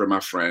a conqueror, my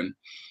friend.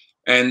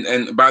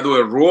 And by the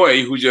way,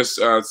 Roy, who just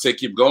said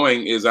keep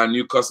going, is our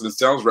new customer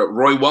sales rep.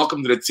 Roy,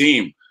 welcome to the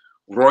team.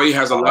 Roy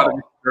has a lot of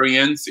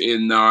experience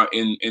in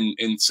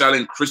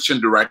selling Christian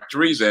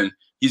directories, and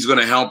he's going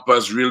to help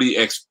us really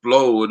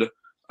explode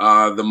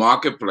the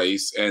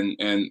marketplace and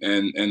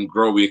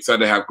grow. We're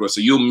excited to have growth.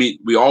 So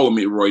we all will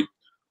meet Roy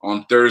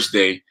on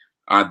Thursday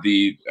at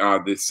the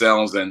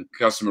sales and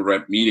customer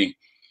rep meeting.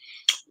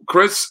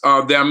 Chris,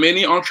 there are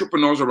many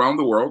entrepreneurs around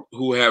the world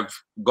who have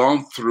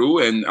gone through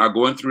and are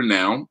going through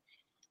now.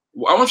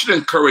 I want you to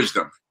encourage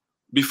them.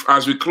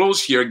 As we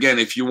close here, again,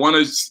 if you want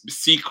to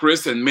see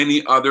Chris and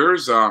many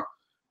others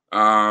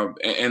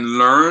and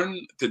learn,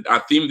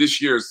 our theme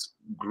this year is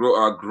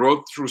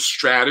growth through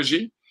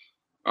strategy.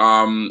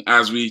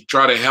 As we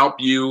try to help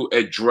you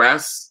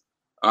address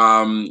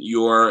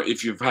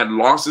if you've had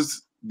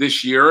losses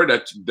this year,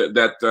 that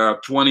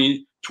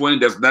 2020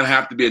 does not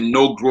have to be a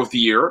no growth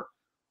year,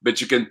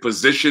 but you can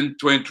position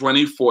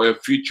 2020 for a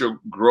future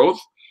growth.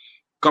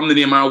 Come to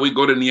Nehemiah Week,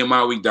 go to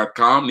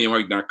NehemiahWeek.com,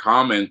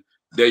 and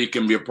there you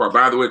can be a part.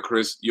 By the way,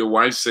 Chris, your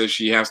wife says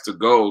she has to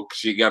go.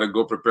 She got to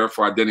go prepare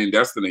for Identity and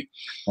Destiny.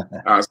 So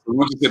I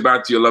want you to say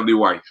back to your lovely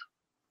wife.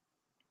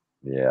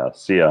 Yeah,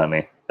 see you,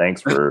 honey.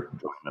 Thanks for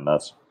joining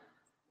us.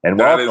 And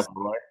welcome,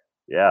 Roy.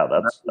 Yeah,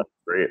 that's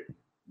great.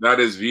 That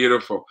is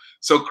beautiful.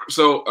 So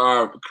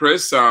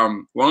Chris, why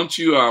don't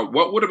you?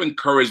 What word of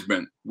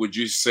encouragement would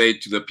you say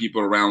to the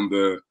people around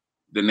the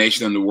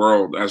nation and the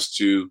world as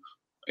to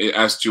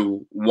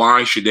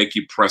why should they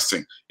keep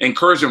pressing?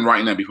 Encourage them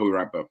right now before we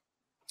wrap up.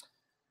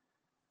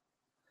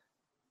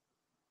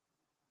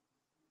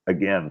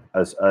 Again,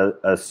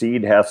 a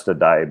seed has to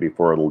die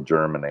before it'll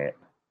germinate.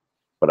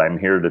 But I'm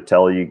here to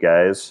tell you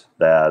guys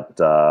that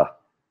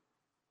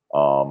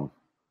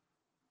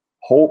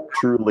hope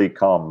truly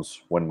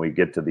comes when we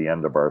get to the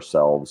end of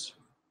ourselves.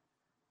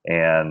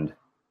 And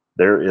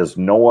there is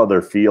no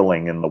other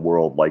feeling in the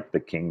world like the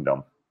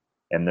kingdom.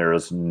 And there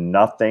is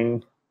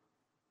nothing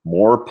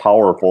more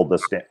powerful to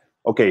stand.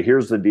 Okay,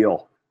 here's the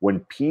deal. When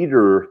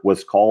Peter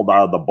was called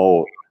out of the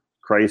boat,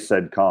 Christ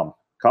said, come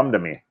to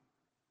me.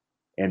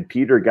 And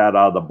Peter got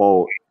out of the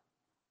boat.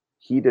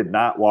 He did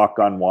not walk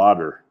on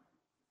water.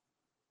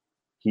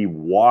 He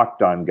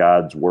walked on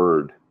God's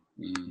word.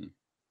 Mm-hmm.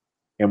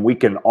 And we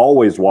can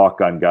always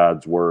walk on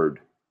God's word.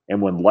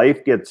 And when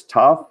life gets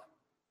tough,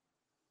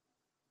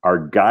 our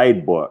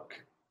guidebook,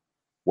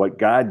 what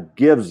God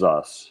gives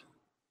us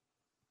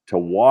to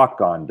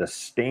walk on, to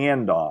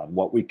stand on,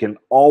 what we can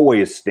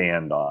always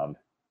stand on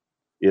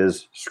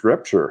is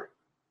Scripture.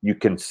 You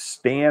can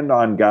stand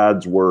on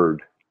God's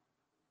word.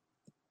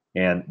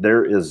 And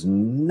there is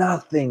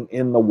nothing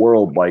in the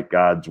world like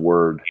God's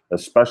word,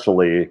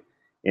 especially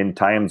in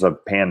times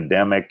of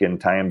pandemic, in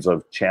times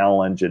of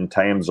challenge, in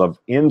times of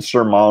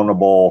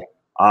insurmountable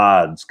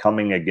odds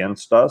coming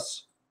against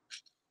us.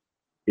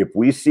 If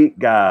we seek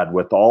God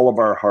with all of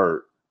our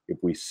heart, if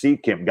we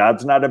seek him,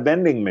 God's not a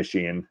vending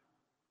machine,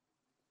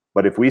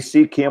 but if we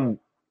seek him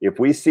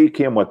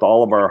with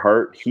all of our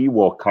heart, he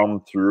will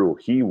come through.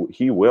 He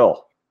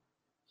will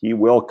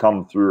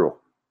come through.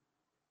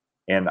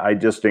 And I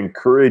just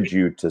encourage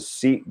you to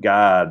seek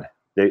God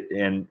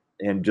and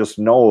just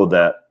know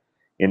that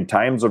in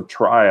times of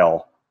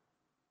trial,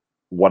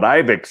 what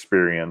I've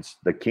experienced,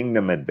 the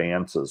kingdom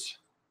advances.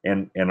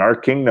 And our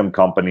kingdom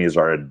companies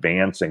are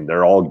advancing.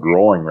 They're all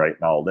growing right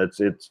now.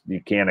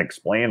 You can't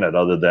explain it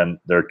other than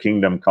they're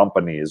kingdom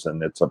companies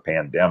and it's a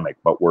pandemic,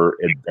 but we're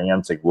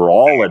advancing. We're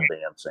all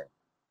advancing.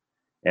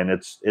 And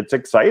it's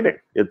exciting.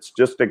 It's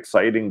just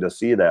exciting to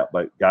see that.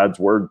 But God's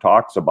word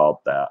talks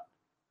about that.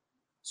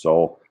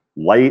 So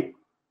light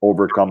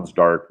overcomes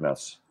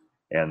darkness,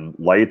 and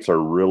lights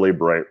are really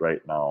bright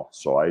right now.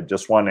 So I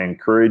just want to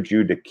encourage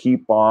you to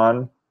keep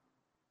on,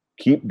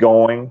 keep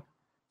going,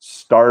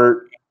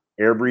 start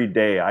every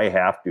day. I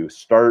have to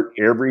start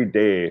every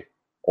day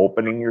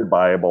opening your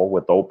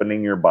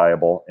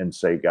Bible and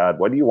say, God,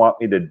 what do you want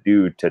me to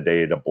do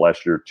today to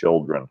bless your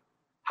children?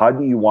 How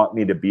do you want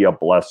me to be a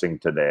blessing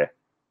today?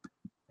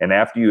 And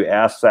after you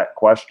ask that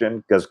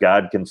question, because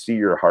God can see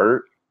your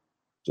heart,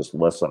 just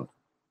listen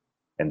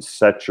and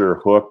set your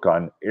hook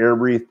on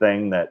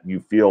everything that you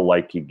feel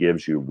like he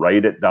gives you.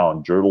 Write it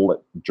down, journal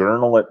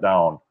it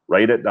down,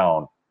 write it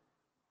down.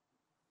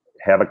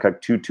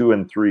 Habakkuk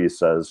 2:2-3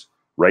 says,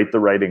 write the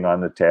writing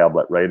on the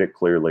tablet, write it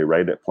clearly,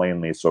 write it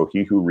plainly, so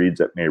he who reads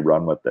it may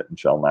run with it and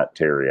shall not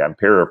tarry. I'm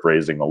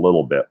paraphrasing a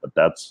little bit, but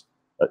that's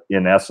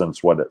in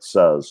essence what it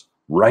says.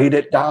 Write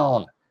it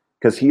down,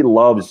 because he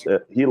loves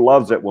it. He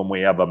loves it when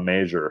we have a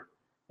measure,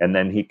 and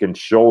then he can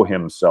show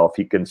himself.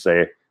 He can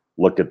say,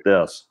 look at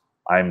this.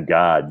 I'm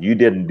God. You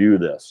didn't do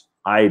this.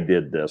 I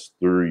did this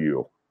through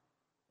you.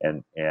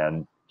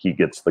 And he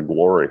gets the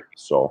glory.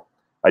 So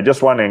I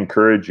just want to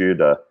encourage you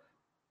to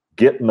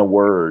get in the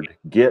Word,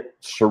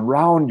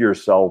 surround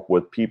yourself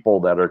with people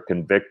that are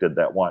convicted,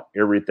 that want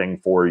everything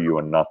for you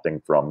and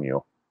nothing from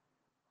you.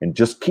 And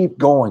just keep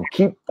going,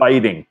 keep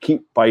fighting,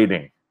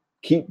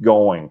 keep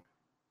going.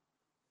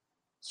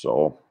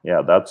 So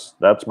yeah,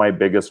 that's my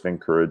biggest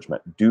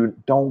encouragement.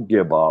 Don't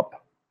give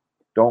up.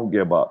 Don't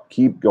give up.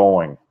 Keep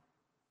going.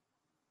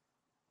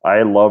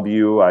 I love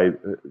you.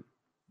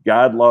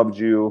 God loves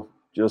you.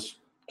 Just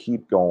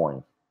keep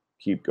going.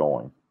 Keep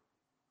going.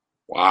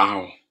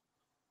 Wow.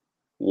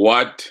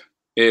 What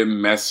a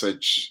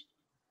message.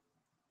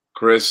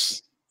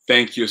 Chris,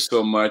 thank you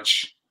so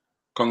much.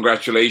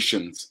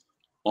 Congratulations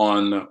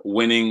on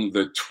winning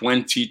the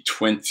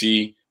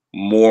 2020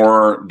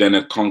 More Than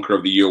a Conqueror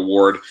of the Year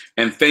award.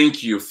 And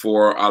thank you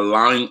for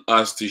allowing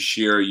us to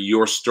share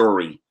your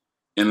story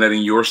and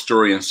letting your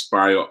story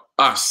inspire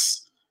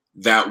us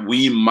that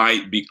we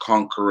might be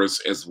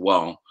conquerors as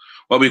well.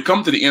 Well, we've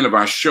come to the end of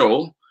our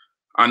show.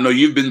 I know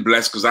you've been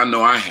blessed because I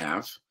know I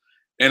have.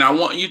 And I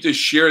want you to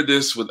share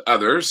this with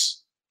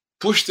others.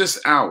 Push this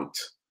out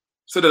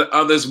so that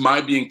others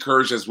might be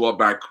encouraged as well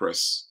by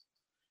Chris.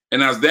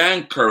 And as they're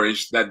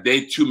encouraged, that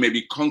they too may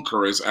be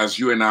conquerors as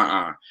you and I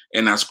are,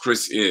 and as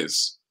Chris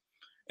is.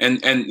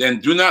 And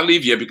do not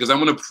leave yet, because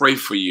I'm going to pray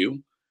for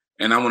you,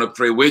 and I'm going to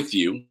pray with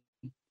you.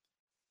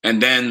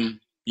 And then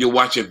you'll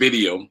watch a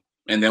video,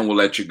 and then we'll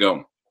let you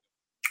go.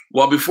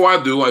 Well, before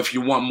I do, if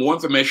you want more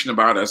information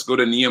about us, go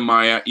to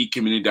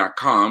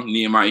NehemiahEcommunity.com,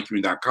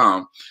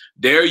 NehemiahEcommunity.com.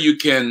 There you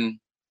can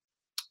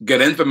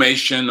get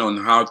information on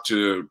how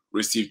to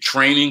receive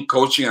training,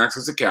 coaching,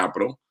 access to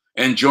capital,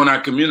 and join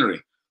our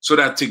community so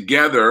that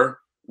together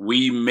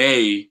we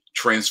may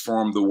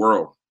transform the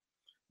world.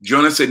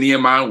 Join us at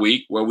Nehemiah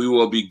Week, where we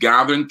will be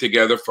gathering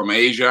together from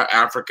Asia,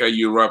 Africa,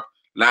 Europe,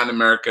 Latin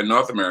America,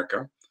 North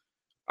America,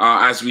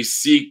 as we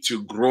seek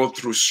to grow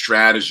through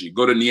strategy.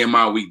 Go to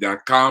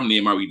NehemiahWeek.com,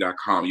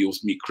 NehemiahWeek.com. You'll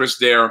meet Chris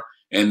there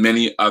and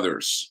many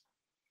others.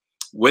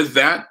 With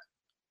that,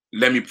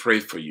 let me pray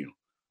for you.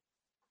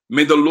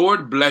 May the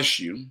Lord bless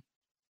you.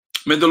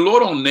 May the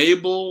Lord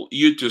enable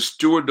you to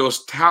steward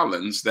those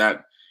talents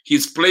that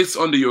He's placed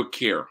under your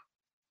care.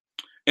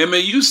 And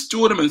may you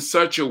steward them in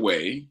such a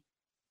way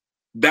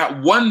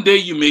that one day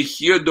you may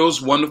hear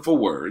those wonderful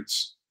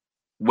words,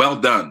 "Well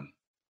done,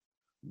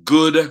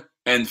 good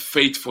and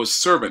faithful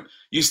servant."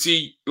 You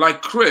see,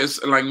 like Chris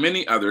and like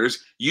many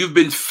others, you've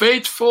been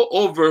faithful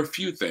over a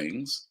few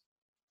things.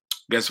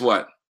 Guess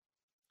what?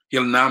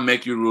 He'll now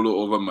make you ruler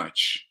over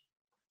much.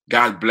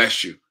 God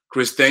bless you.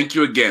 Chris, thank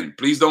you again.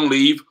 Please don't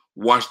leave.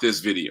 Watch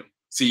this video.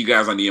 See you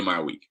guys on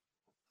Nehemiah Week.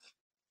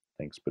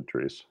 Thanks,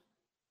 Patrice.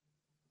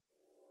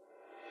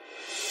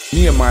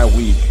 Nehemiah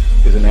Week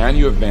is an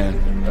annual event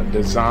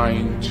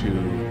designed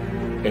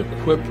to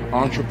equip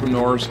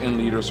entrepreneurs and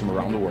leaders from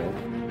around the world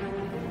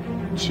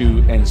to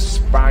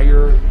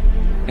inspire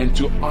and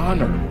to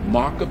honor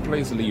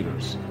marketplace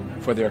leaders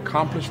for their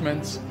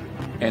accomplishments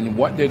and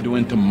what they're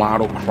doing to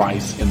model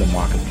Christ in the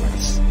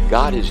marketplace.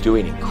 God is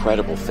doing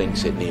incredible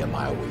things at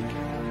Nehemiah Week.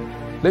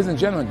 Ladies and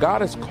gentlemen,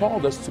 God has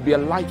called us to be a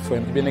light for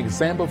Him, to be an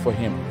example for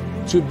Him,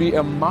 to be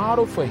a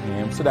model for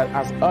Him, so that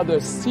as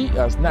others see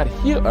us, not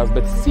hear us,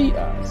 but see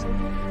us,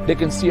 they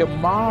can see a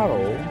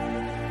model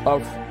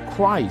of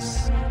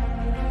Christ.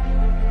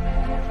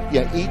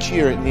 Yeah, each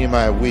year at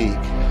Nehemiah Week,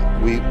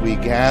 we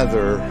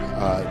gather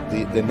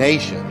the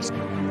nations.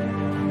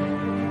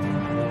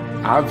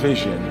 Our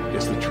vision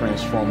is to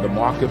transform the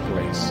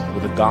marketplace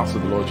with the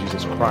gospel of the Lord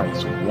Jesus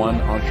Christ,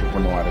 one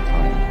entrepreneur at a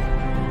time.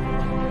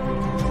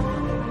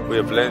 We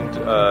have learned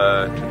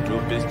to do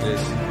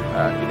business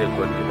in a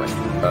godly way.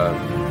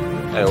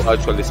 I will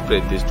actually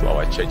spread this to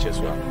our church as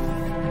well.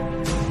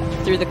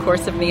 Through the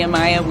course of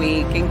Nehemiah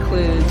Week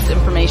includes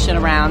information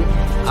around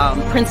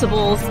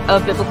principles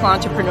of biblical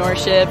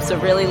entrepreneurship, so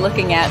really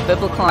looking at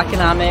biblical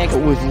economics.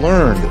 What we've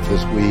learned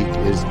this week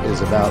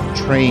is about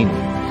training.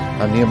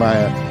 Our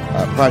Nehemiah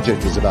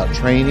project is about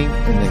training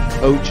and then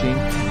coaching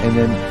and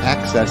then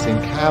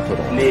accessing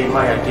capital.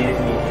 Nehemiah gave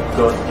me a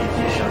godly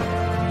vision.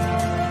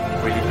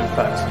 Really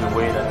impacts the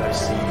way that I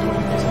see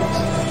doing business.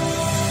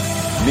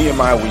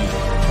 Nehemiah Week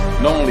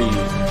not only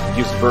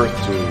gives birth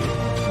to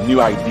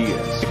new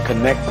ideas, it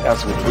connects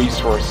us with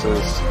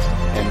resources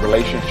and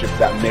relationships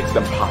that makes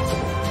them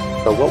possible.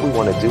 But what we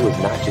want to do is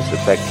not just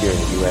affect here in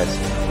the U.S.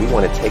 We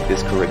want to take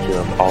this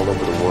curriculum all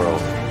over the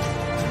world.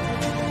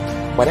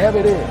 Whatever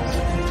it is,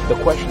 the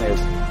question is,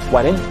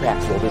 what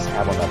impact will this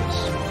have on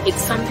others?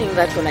 It's something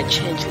that's going to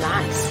change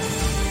lives.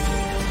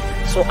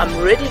 So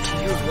I'm ready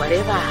to use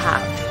whatever I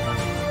have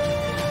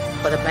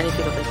for the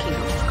benefit of the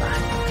kingdom of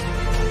God.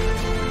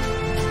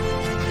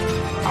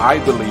 I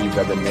believe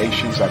that the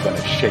nations are going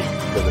to shake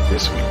because of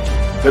this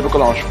week.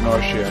 Biblical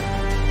entrepreneurship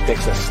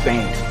takes a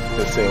stand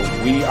to say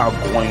we are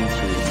going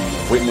to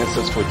be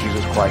witnesses for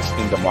Jesus Christ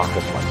in the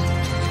marketplace.